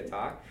just want me to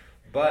talk.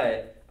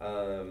 But,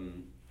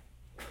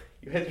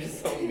 you guys are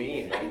so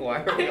mean. Like,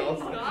 why are we all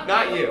so...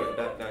 Not you.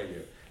 Not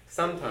you.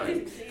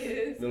 Sometimes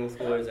middle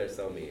schoolers are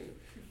so mean.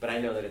 But I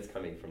know that it's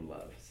coming from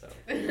love, so.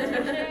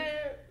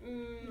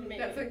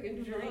 That's like a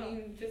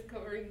dream, just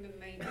covering the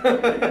night.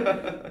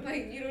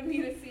 Like, you don't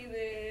need to see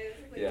this.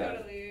 Like, Yeah.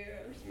 totally.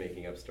 I'm just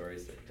making up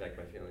stories to protect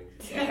my feelings.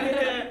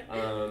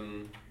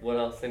 What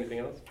else? Anything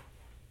else?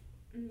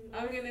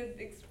 I'm gonna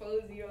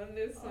expose you on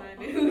this one.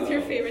 Who's your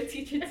favorite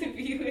teacher to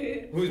be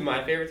with? Who's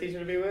my favorite teacher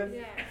to be with?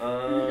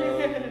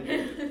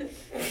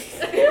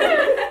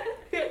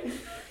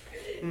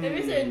 Let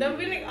me say, don't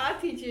be like all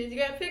teachers. You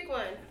gotta pick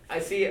one. I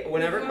see.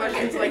 Whenever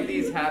questions like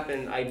these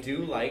happen, I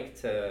do like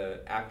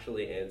to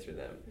actually answer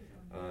them,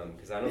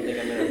 because I don't think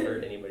I'm gonna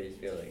hurt anybody's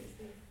feelings.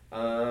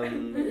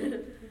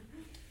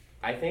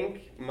 I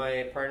think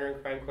my partner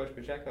in crime, Coach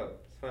Pacheco.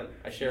 It's fun.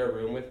 I share a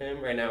room with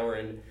him. Right now we're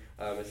in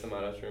Miss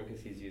Amato's room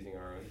because he's using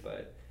our own.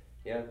 But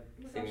yeah,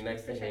 sitting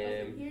next to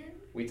him.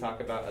 We talk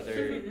about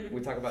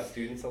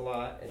students a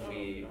lot, and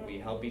we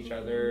help each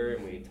other,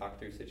 and we talk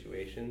through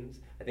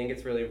situations. I think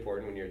it's really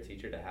important when you're a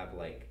teacher to have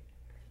like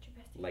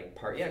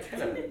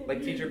kind of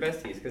like teacher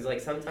besties, because like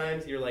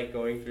sometimes you're like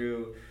going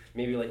through,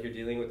 maybe like you're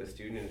dealing with a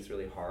student and it's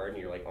really hard,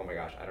 and you're like, oh my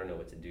gosh, I don't know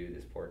what to do.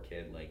 This poor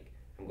kid, like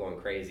I'm going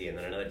crazy, and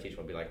then another teacher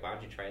will be like, why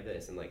don't you try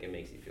this, and like it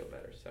makes you feel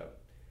better. So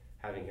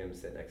having him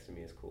sit next to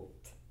me is cool.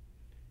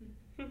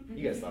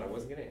 You guys thought I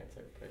wasn't gonna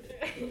answer, but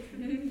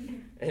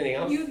anything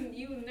else?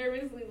 You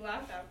nervously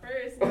laughed at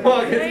first.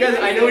 Well, it's because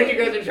I know what you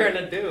guys are trying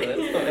to do.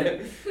 That's why.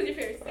 Who's your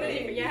favorite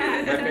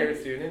student? My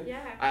favorite student?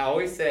 Yeah. I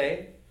always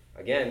say,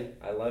 again,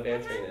 I love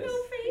answering this.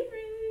 No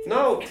favorites.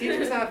 No,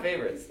 teachers have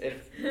favorites.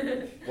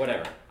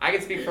 Whatever. I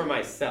can speak for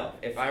myself.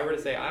 If I were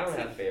to say I don't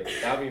have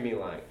favorites, that would be me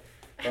lying.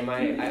 But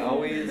I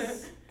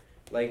always,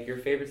 like, your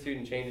favorite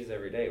student changes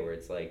every day, where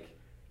it's like,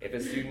 if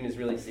a student is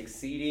really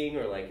succeeding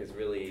or like is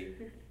really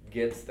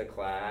gets the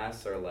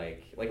class, or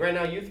like right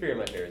now you three are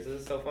my favorites.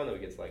 This is so fun that we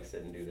get to like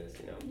sit and do this,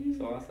 you know.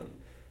 So awesome.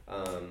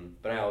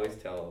 But I always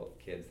tell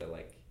kids that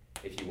like,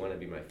 if you want to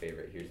be my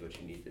favorite, here's what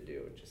you need to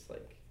do, and just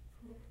like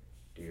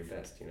do your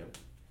best, you know.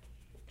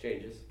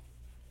 Changes.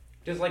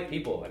 Just like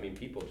people. I mean,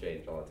 people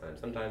change all the time.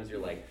 Sometimes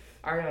you're like,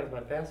 Arianna's my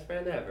best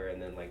friend ever,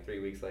 and then like 3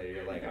 weeks later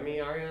you're like, I mean,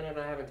 Arianna and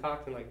I haven't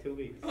talked in like 2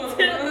 weeks.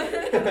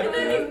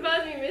 That's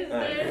funny,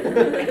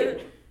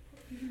 mister.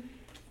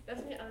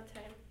 That's me all the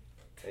time.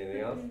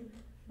 Anything else?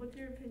 What's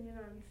your opinion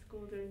on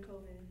school during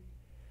COVID?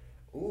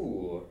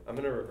 Ooh, I'm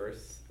gonna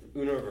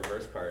Uno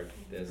reverse card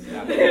this.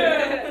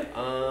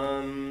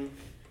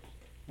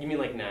 You mean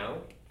like now?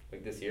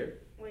 Like this year?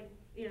 Like,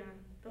 yeah,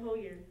 the whole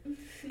year.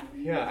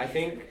 Yeah, I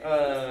think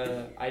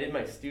I did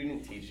my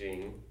student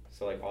teaching,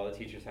 so like all the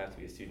teachers have to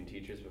be student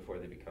teachers before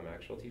they become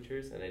actual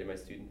teachers, and I did my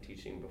student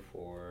teaching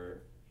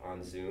before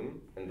on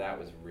Zoom, and that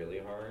was really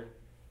hard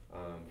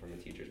from a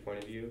teacher's point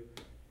of view.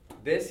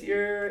 This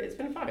year, it's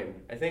been fine.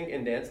 I think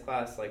in dance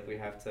class, like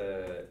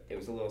it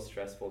was a little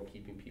stressful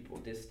keeping people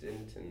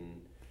distant and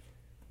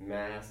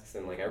masks,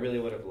 and like I really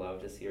would have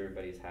loved to see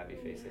everybody's happy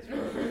faces for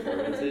our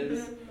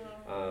performances.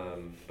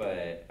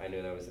 But I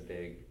know that was a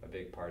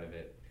big part of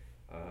it.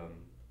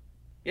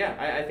 Yeah,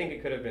 I think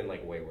it could have been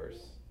like way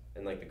worse.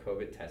 And like the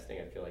COVID testing,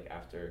 I feel like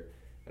after,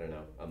 I don't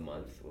know, a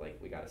month, like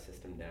we got a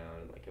system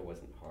down, and like it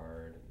wasn't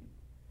hard. And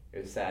it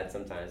was sad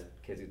sometimes,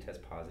 kids who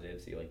test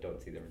positive, so you like don't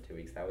see them for 2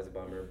 weeks. That was a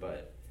bummer,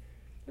 but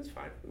it was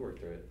fine. We worked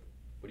through it.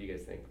 What do you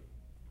guys think?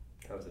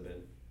 How's it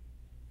been?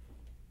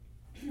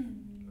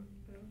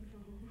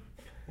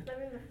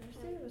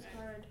 was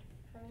hard.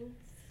 Having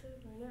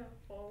to learn at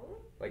home.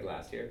 Like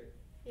last year?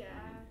 Yeah.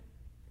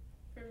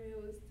 For me,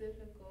 it was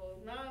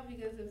difficult. Not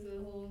because of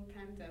the whole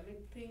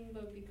pandemic thing,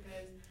 but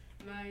because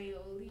my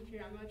old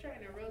teacher, I'm not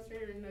trying to roast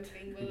her or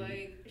nothing, but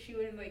like she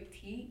wouldn't like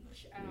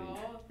teach at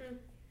all,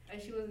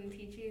 and she wasn't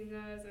teaching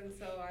us, and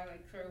so I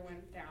like sort of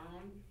went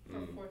down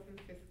from fourth and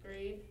fifth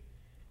grade.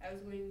 I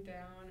was going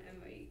down,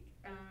 and like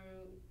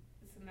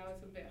so now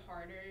it's a bit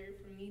harder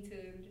for me to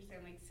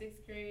understand like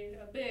sixth grade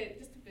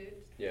just a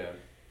bit. Yeah.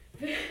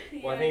 Yeah,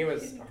 Well, I think it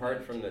was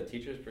hard from the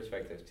teacher's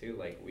perspective too.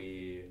 Like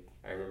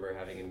I remember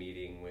having a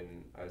meeting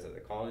when I was at the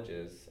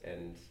colleges,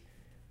 and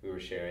we were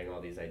sharing all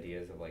these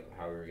ideas of like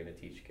how we were going to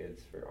teach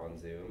kids on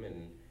Zoom,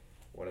 and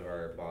one of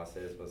our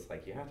bosses was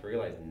like, you have to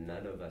realize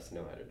none of us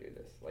know how to do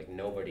this. Like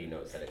nobody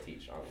knows how to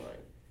teach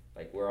online.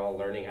 Like we're all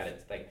learning how to,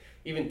 like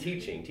even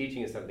teaching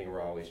is something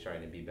we're always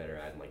trying to be better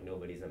at, and like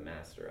nobody's a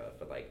master of,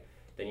 but like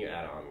then you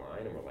add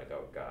online and we're like,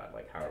 oh God,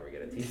 like how are we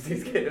going to teach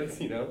these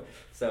kids, you know?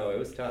 So it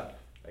was tough.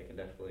 I can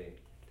definitely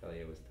tell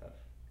you it was tough.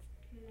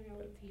 My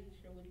old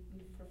teacher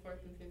for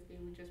fourth and fifth grade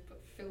would just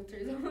put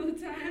filters all the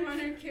time on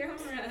her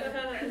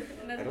camera.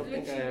 I don't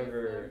think I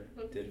ever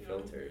did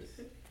filters.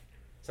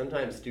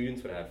 Sometimes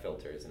students would have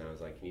filters, and I was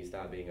like, can you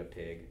stop being a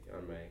pig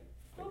on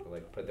my,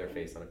 like put their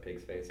face on a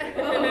pig's face?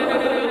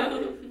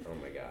 Oh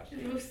my gosh.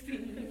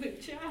 Roasting the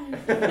child.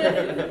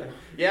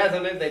 Yeah,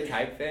 sometimes they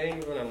type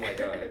things, and I'm like,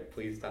 all right,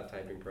 please stop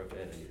typing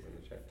profanities in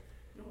the chat.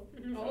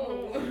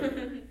 Oh.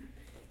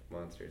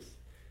 Monsters.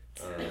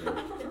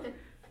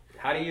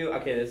 How do you,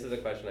 okay, this is a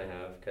question I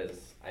have,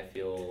 because I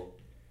feel,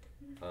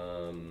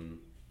 how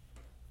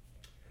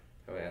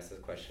do I ask this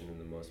question in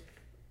the most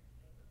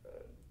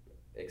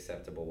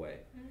acceptable way?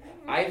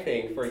 I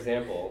think, for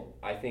example,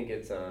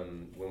 it's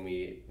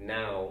when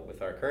now,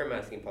 with our current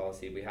masking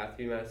policy, we have to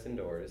be masked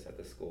indoors at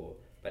the school,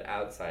 but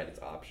outside it's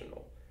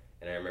optional.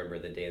 And I remember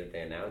the day that they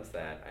announced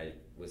that, I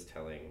was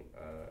telling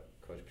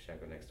Coach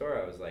Pacheco next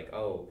door, I was like,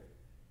 oh,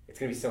 it's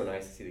going to be so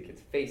nice to see the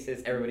kids'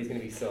 faces. Everybody's going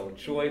to be so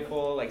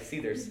joyful, like see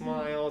their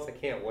smiles. I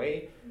can't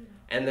wait.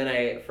 And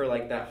then for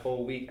like that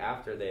whole week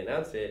after they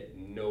announced it,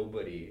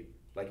 nobody,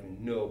 not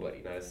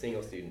a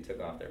single student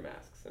took off their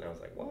masks. And I was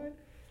like, what?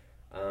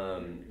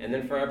 And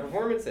then for our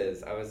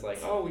performances, I was like,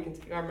 oh, we can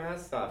take our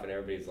masks off. And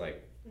everybody's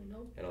like,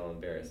 nope. And all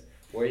embarrassed.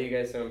 Why are you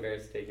guys so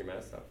embarrassed to take your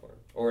masks off for?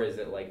 Or is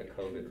it like a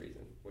COVID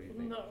reason? What do you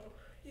think? No.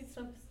 It's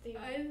something.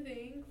 I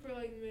think for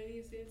like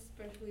many students,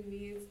 especially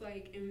me, it's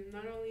like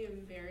not only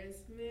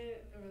embarrassment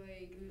or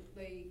like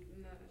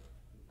not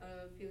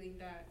feeling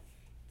that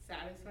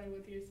satisfied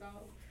with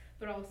yourself,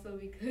 but also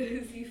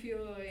because you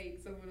feel like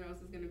someone else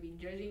is gonna be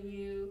judging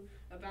you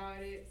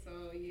about it,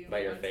 so you by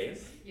your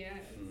face. Yes.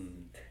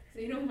 So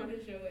you don't want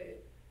to show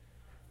it.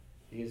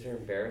 You guys are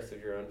embarrassed of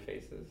your own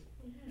faces.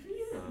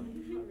 Yeah.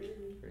 Not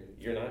really.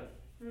 You're not.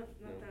 Not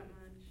that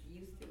much.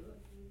 Used to.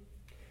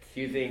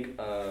 Do you think?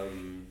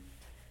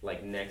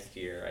 Like next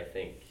year, I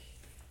think,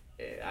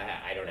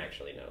 I don't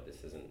actually know,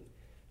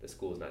 the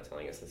school's not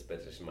telling us this, but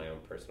it's just my own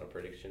personal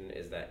prediction,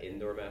 is that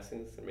indoor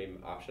masking is maybe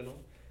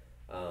optional.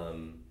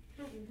 Do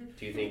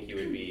you think you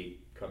would be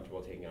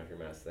comfortable taking off your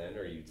mask then,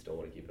 or you'd still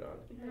want to keep it on?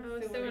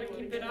 I still want to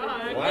keep it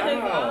on.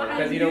 Wow,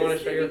 because you don't want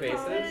to show your faces?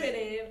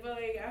 Confident, but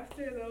like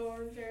after the whole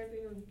entire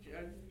thing was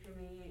judged for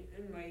me,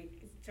 and like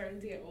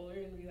starting to get older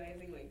and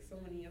realizing like so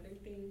many other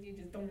things, you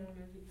just don't want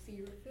to see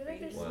your I feel like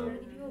there's face. so many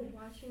people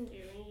watching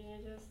you,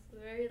 and you're just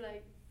very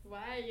like,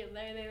 why are you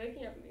there? They're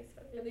looking at me,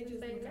 so And they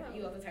just like, look at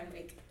you all the time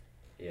like.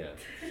 Yeah.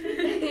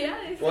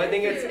 Yeah. Well, I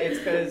think it's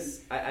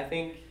because I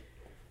think,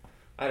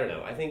 I don't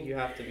know, I think you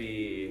have to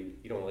be,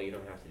 you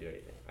don't have to do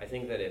anything. I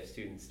think that if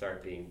students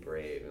start being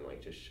brave and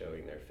like just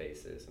showing their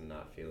faces and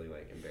not feeling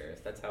like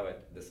embarrassed, that's how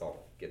this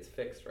all gets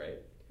fixed, right?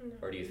 No.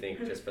 Or do you think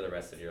just for the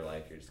rest of your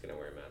life you're just gonna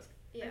wear a mask?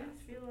 Yeah. I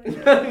just feel like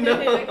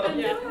No.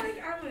 Until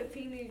like I'm a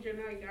teenager,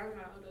 like I'm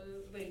out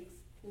of like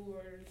school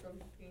or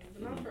something,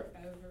 but not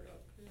forever.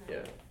 No.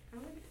 Yeah. I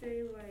would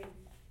say like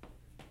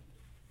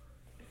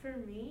for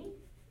me,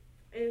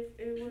 if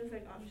it was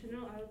like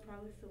optional, I would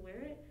probably still wear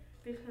it,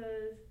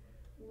 because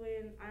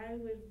when I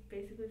would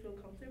basically feel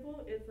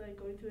comfortable, it's like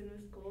going to a new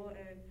school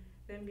and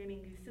them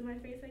getting used to my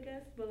face, I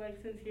guess. But like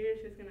since here,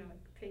 it's just gonna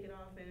like take it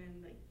off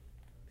and like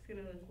it's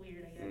gonna look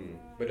weird, I guess.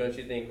 But don't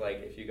you think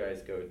like if you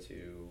guys go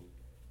to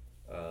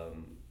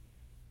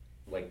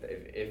like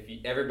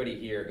if everybody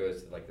here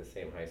goes to like the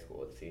same high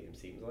school, it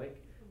seems like.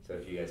 So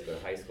if you guys go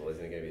to high school,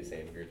 isn't it going to be the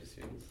same group of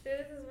students?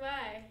 This is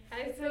why.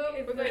 It's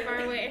We're going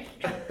far away.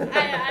 I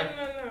don't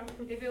know.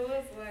 If it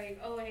was like,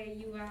 oh hey,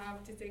 you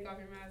have to take off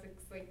your mask,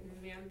 it's like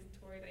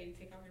mandatory that you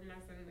take off your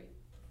mask, and like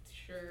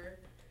sure.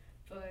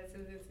 But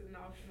since it's an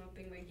optional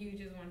thing, like you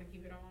just want to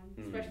keep it on,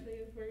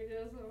 especially if we're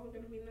just all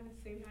gonna be in the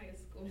same high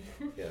school.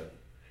 Yeah.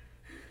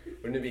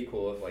 Wouldn't it be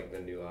cool if like the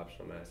new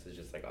optional mask is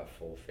just like a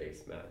full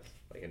face mask,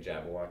 like a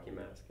Jabberwocky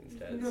mask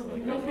instead? No. So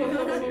like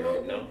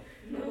no.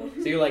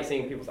 So you like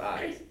seeing people's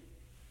eyes?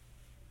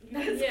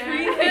 That's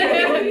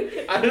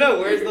creepy. I don't know.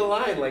 Where's the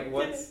line? Like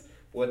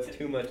what's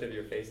too much of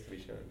your face to be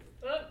shown?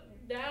 Up,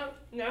 down,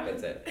 no.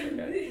 That's it.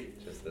 Okay.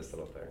 Just this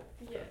little part.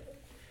 Yeah.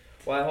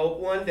 Well, I hope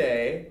one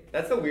day.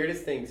 That's the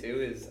weirdest thing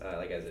too. Is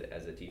like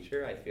as a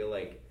teacher, I feel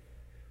like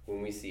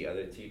when we see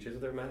other teachers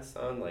with their masks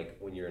on, like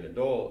when you're an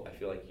adult, I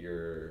feel like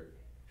your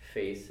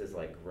face has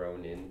like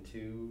grown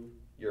into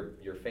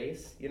your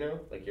face. You know,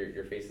 like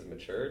your face has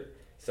matured.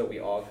 So we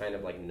all kind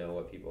of like know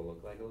what people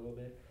look like a little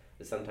bit.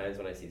 But sometimes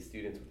when I see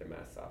students with their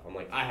masks off, I'm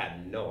like, I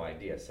had no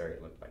idea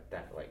Suri looked like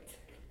that. Like,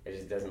 it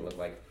just doesn't look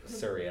like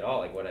Suri at all.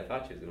 Like what I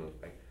thought she was gonna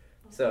look like.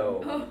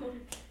 So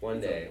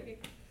one day.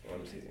 Well,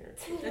 I'm just using her.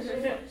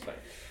 It's fine.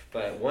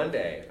 But one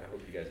day, I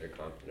hope you guys are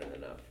confident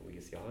enough. We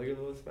can see all your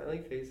little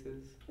smiling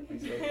faces. I'll be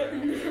so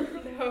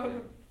proud.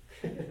 No.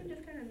 I guess I'm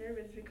just kind of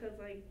nervous because,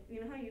 like,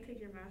 you know how you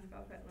take your mask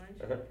off at lunch?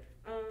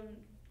 Uh-huh.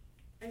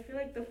 I feel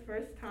like the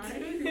first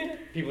time.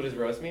 People just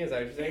roast me, is that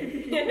what you're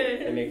saying?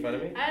 They make fun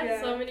of me? I had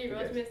Yeah. so many Who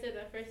roast cares? misters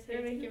that first They're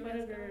time. making fun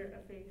of your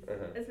face,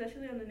 Uh-huh.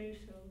 especially on the news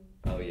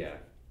show. Oh, yeah.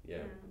 Yeah.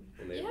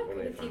 When You have when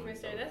they good teeth, find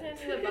mister. something.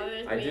 That's anything that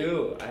bothers me. I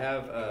do. I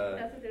have,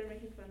 That's what they're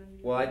making fun of you.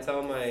 well, I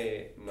tell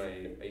I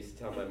used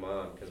to tell my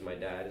mom, because my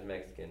dad is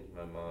Mexican,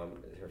 my mom,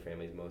 her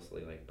family's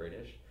mostly like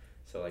British.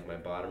 So like my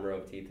bottom row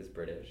of teeth is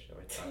British, and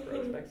my top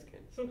row is Mexican.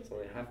 So it's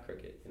only half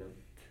crooked, you know.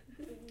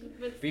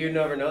 But you'd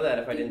never know that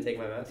if I didn't take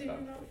my mask Do you off.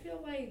 not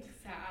feel like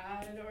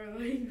sad or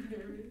like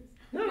nervous?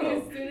 No.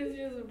 Because students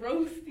just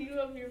roast you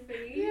of your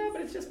face. Yeah,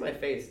 but it's just my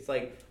face. It's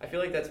like, I feel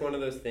like that's one of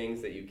those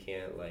things that you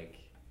can't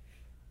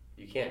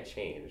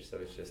change. So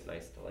it's just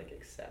nice to like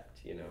accept,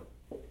 you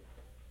know.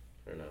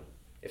 I don't know.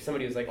 If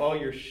somebody was like, oh,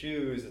 your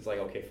shoes, it's like,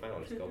 okay, fine, I'll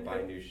just go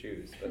buy new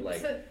shoes. But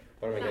like,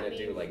 what am I Not gonna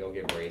do? me. Like, go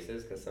get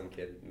braces because some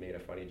kid made a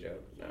funny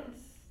joke? No.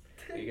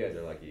 You guys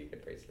are lucky you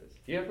get braces.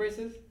 Do you have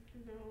braces?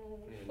 No.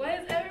 Why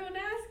is everyone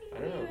asking I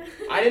don't know. me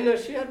I didn't know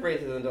she had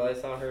braces until I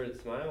saw her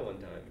smile one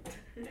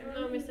time.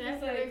 No, mister, I have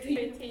very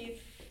straight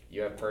teeth.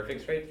 You have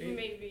perfect straight teeth?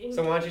 Maybe.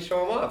 So why don't you show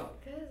them off?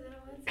 Because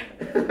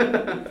I don't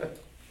want to.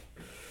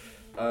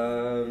 It's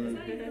um,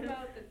 not even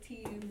about the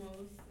teeth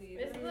mostly.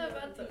 It's not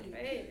about the teeth.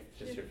 face.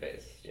 just your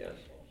face, yeah.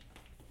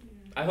 Yeah.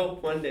 I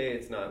hope one day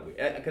it's not,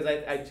 because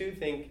I do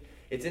think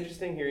it's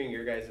interesting hearing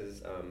your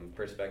guys'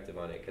 perspective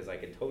on it, because I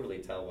could totally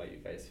tell why you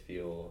guys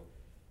feel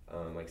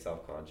like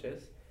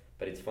self-conscious.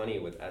 But it's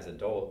funny as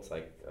adults,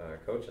 like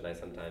Coach and I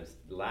sometimes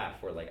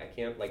laugh. We're like, I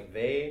can't, like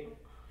the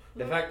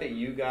fact that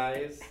you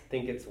guys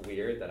think it's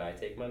weird that I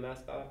take my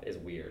mask off is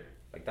weird.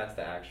 Like that's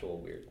the actual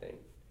weird thing.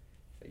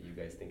 That you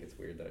guys think it's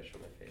weird that I show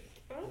my face.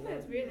 I don't think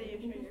it's weird that you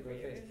show your My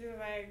face. face. It's just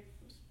like.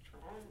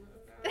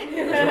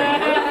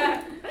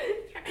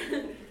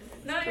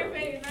 Not your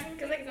face, not your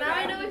Because face. like now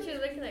I know what you're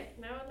looking like.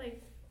 Now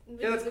like.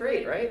 Yeah, that's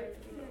great, right?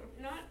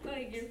 Not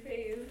like your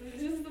face.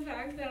 It's just the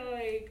fact that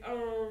like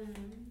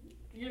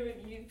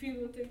you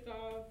people take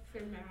off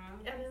their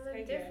masks. And they I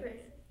look guess. different.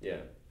 Yeah.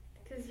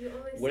 Because you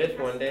only. What see if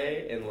half one the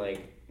day, time. in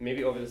like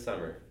maybe over the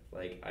summer,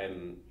 like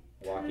I'm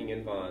walking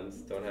in Vaughn's,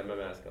 don't have my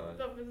mask on,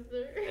 Stop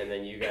visitor. and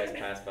then you guys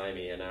pass by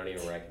me and I don't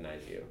even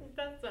recognize you.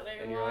 That's what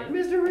I And you're like,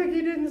 want. Mr.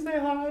 Ricky didn't say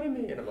hi to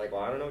me. And I'm like, well,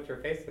 I don't know what your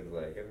face looks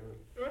like. I don't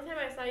know. One time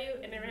I saw you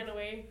and I ran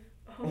away.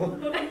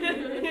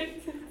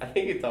 I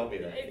think you told me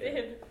that. I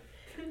did.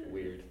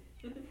 Weird.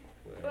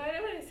 Well, I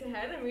didn't want to say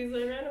hi to me, so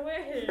I ran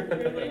away. You were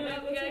like,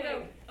 That we was gotta go.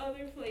 like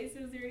other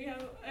places where you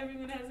have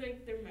everyone has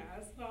like their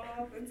mask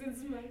off, and since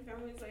my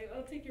family's like,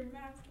 "Oh, take your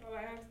mask off,"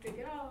 I have to take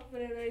it off.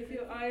 But then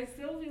I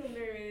still feel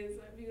nervous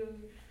because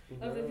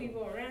of the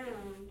people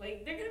around.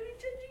 Like they're gonna be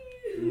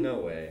judging you. No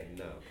way.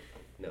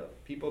 No.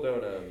 People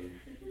don't.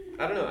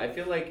 I don't know. I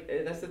feel like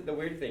that's the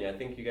weird thing. I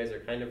think you guys are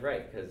kind of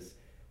right because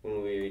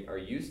when we are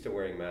used to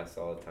wearing masks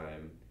all the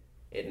time,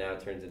 it now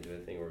turns into a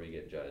thing where we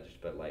get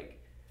judged. But like,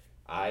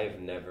 I've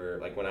never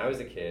when I was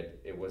a kid,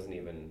 it wasn't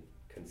even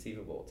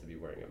conceivable to be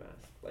wearing a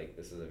mask. Like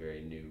this is a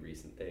very new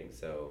recent thing.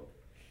 So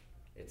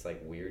it's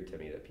like weird to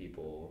me that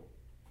people.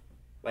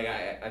 Like,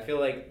 I feel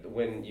like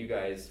when you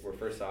guys were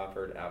first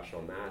offered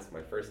optional masks,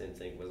 my first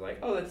instinct was like,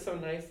 oh, that's so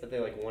nice that they,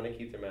 like, want to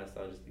keep their masks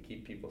on just to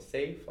keep people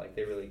safe. Like,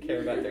 they really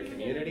care about their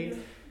community.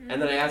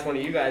 And then I asked one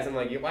of you guys, I'm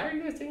like, why are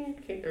you guys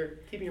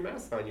keeping your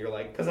masks on? You're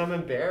like, because I'm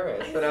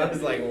embarrassed. And I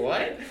was like,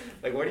 what?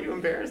 Like, what are you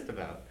embarrassed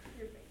about?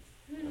 Your face.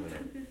 I don't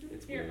know.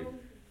 It's Your weird. own.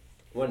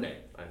 One day,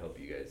 I hope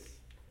you guys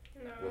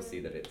No. will see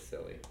that it's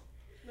silly.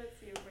 Let's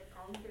see if my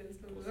confidence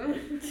comes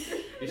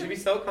up. You should be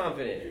so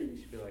confident. You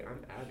should be like, I'm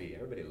Abby.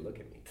 Everybody look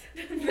at me.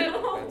 You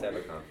No. have to have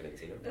a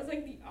confidence, you know? That's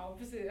like the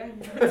opposite. I'm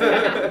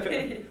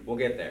We'll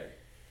get there.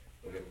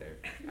 We'll get there.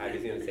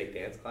 Abby's gonna take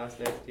dance class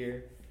next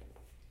year.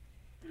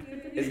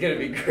 It's gonna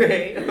be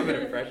great. I'm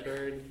gonna pressure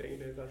her and thing.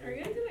 Are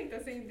you gonna do like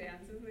the same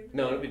dances? Like,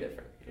 No, it'll be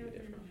different. It'll be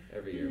different.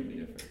 Every year will be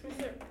different.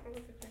 Mister, what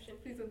was the question?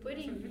 Please don't What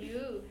do do something.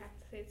 you have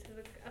to say to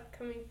the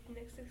upcoming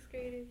next sixth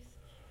graders?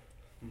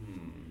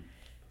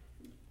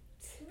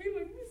 Be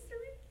like Mr.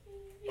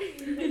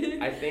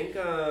 Ricky. I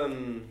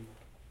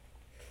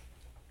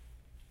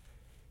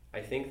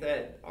think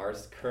that our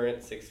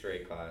current sixth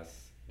grade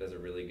class does a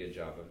really good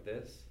job of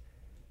this,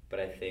 but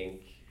I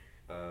think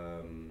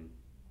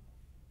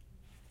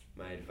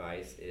my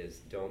advice is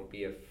don't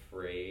be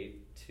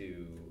afraid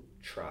to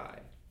try.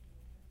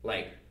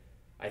 Like,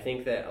 I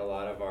think that a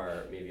lot of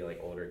our maybe like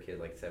older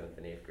kids, like 7th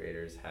and 8th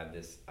graders, have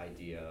this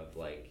idea of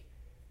like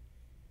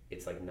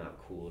it's like not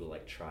cool to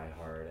like try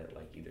hard at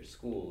like either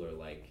school or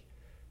like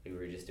we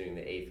were just doing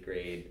the 8th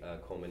grade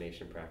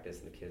culmination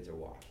practice and the kids are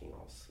walking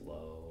all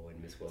slow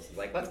and Miss Wilson's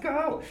like, let's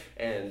go,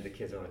 and the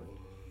kids are like,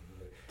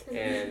 whoa.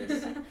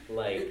 And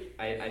like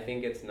I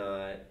think it's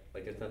not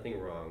like there's nothing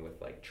wrong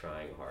with like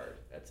trying hard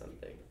at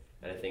something,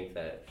 and I think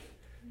that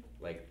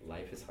like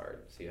life is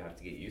hard, so you have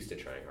to get used to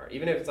trying hard,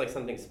 even if it's like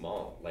something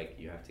small. Like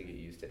you have to get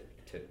used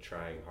to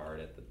trying hard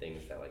at the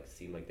things that like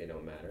seem like they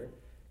don't matter,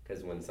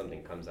 because when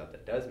something comes out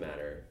that does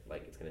matter,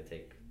 like it's going to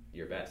take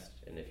your best,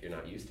 and if you're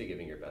not used to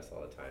giving your best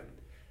all the time,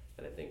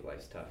 then I think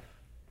life's tough.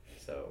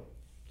 So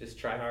just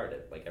try hard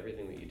at like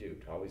everything that you do.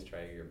 Always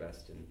try your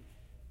best and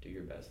do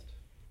your best.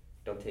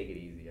 Don't take it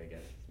easy, I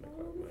guess. Is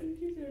my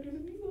teachers are gonna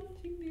be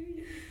watching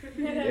me.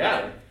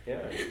 yeah,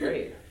 it's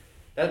great.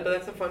 But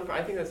that's the fun part.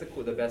 I think that's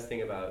the best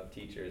thing about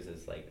teachers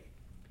is like,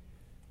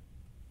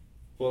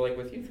 well, like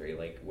with you three,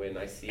 like when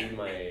I see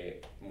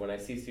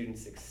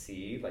students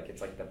succeed, like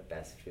it's like the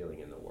best feeling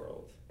in the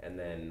world. And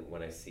then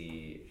when I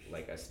see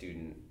like a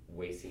student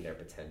wasting their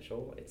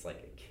potential, it's like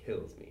it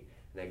kills me.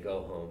 And I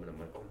go home and I'm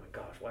like, oh my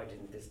gosh, why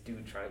didn't this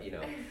dude try? You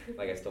know,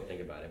 like I still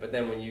think about it. But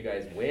then when you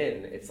guys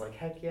win, it's like,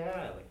 heck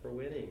yeah, like we're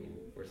winning.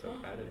 And we're so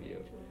proud of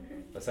you.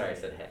 Oh, sorry, I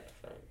said heck.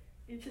 Sorry.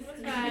 You just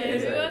It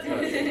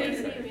was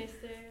JC,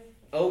 mister.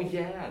 Oh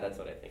yeah, that's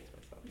what I think to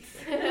myself.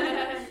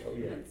 Oh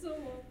yeah. That's so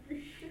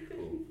awkward.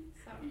 Cool.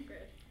 So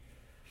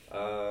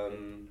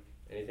good.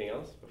 Anything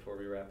else before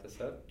we wrap this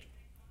up?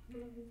 No.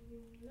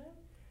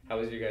 How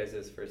was your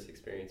guys' first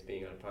experience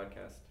being on a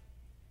podcast?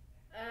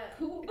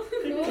 Cool.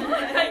 Cool.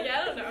 I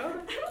don't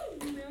know.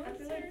 I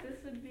feel like this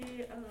would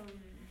be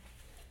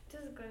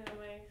Just going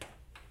away.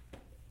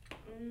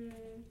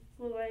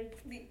 well, like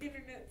The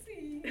internet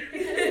scene.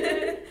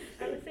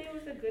 I would say it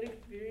was a good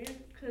experience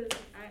because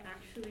I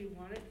actually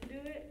wanted to do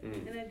it,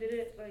 and I did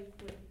it like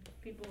with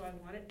people I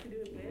wanted to do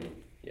it with.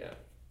 Yeah.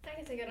 I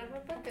can take it off my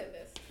bucket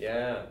list.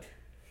 Yeah.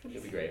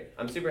 It'll be great.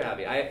 I'm super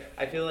happy.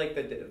 I feel like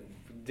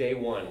day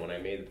one when I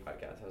made the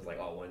podcast, I was like,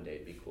 oh, one day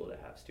it'd be cool to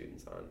have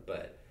students on,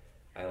 but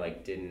I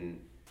like didn't.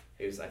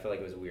 I feel like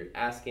it was weird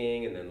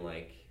asking, and then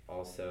like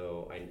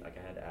also I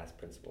had to ask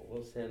Principal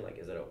Wilson, like,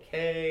 is it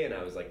okay? And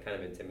I was like kind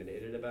of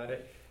intimidated about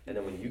it. And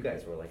then when you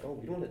guys were like, oh,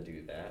 we don't want to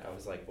do that, I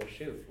was like, well,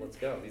 shoot, let's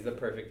go. These are the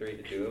perfect three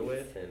to do it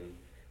with, and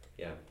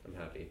yeah, I'm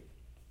happy.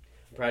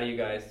 I'm proud of you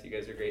guys. You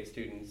guys are great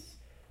students.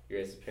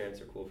 Your guys' parents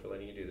are cool for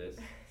letting you do this.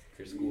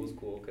 Your school is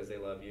cool because they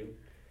love you.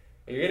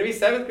 And you're gonna be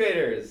 7th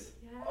graders.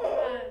 Yeah,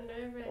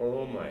 nerve-wracking.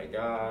 Oh my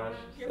gosh.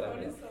 Your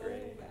phone is 7th so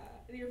grade. bad.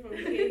 Your phone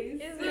case.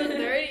 It's so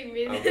dirty,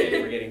 mister.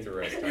 Okay, we're getting to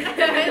roast time.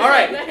 It's All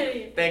right.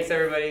 dirty. Thanks,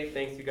 everybody.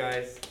 Thanks, you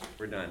guys.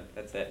 We're done.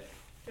 That's it.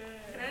 Can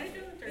I do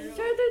a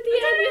Short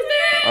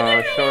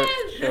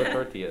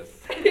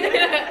tortillas, mister.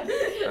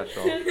 Short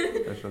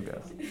tortillas. Special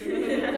guest.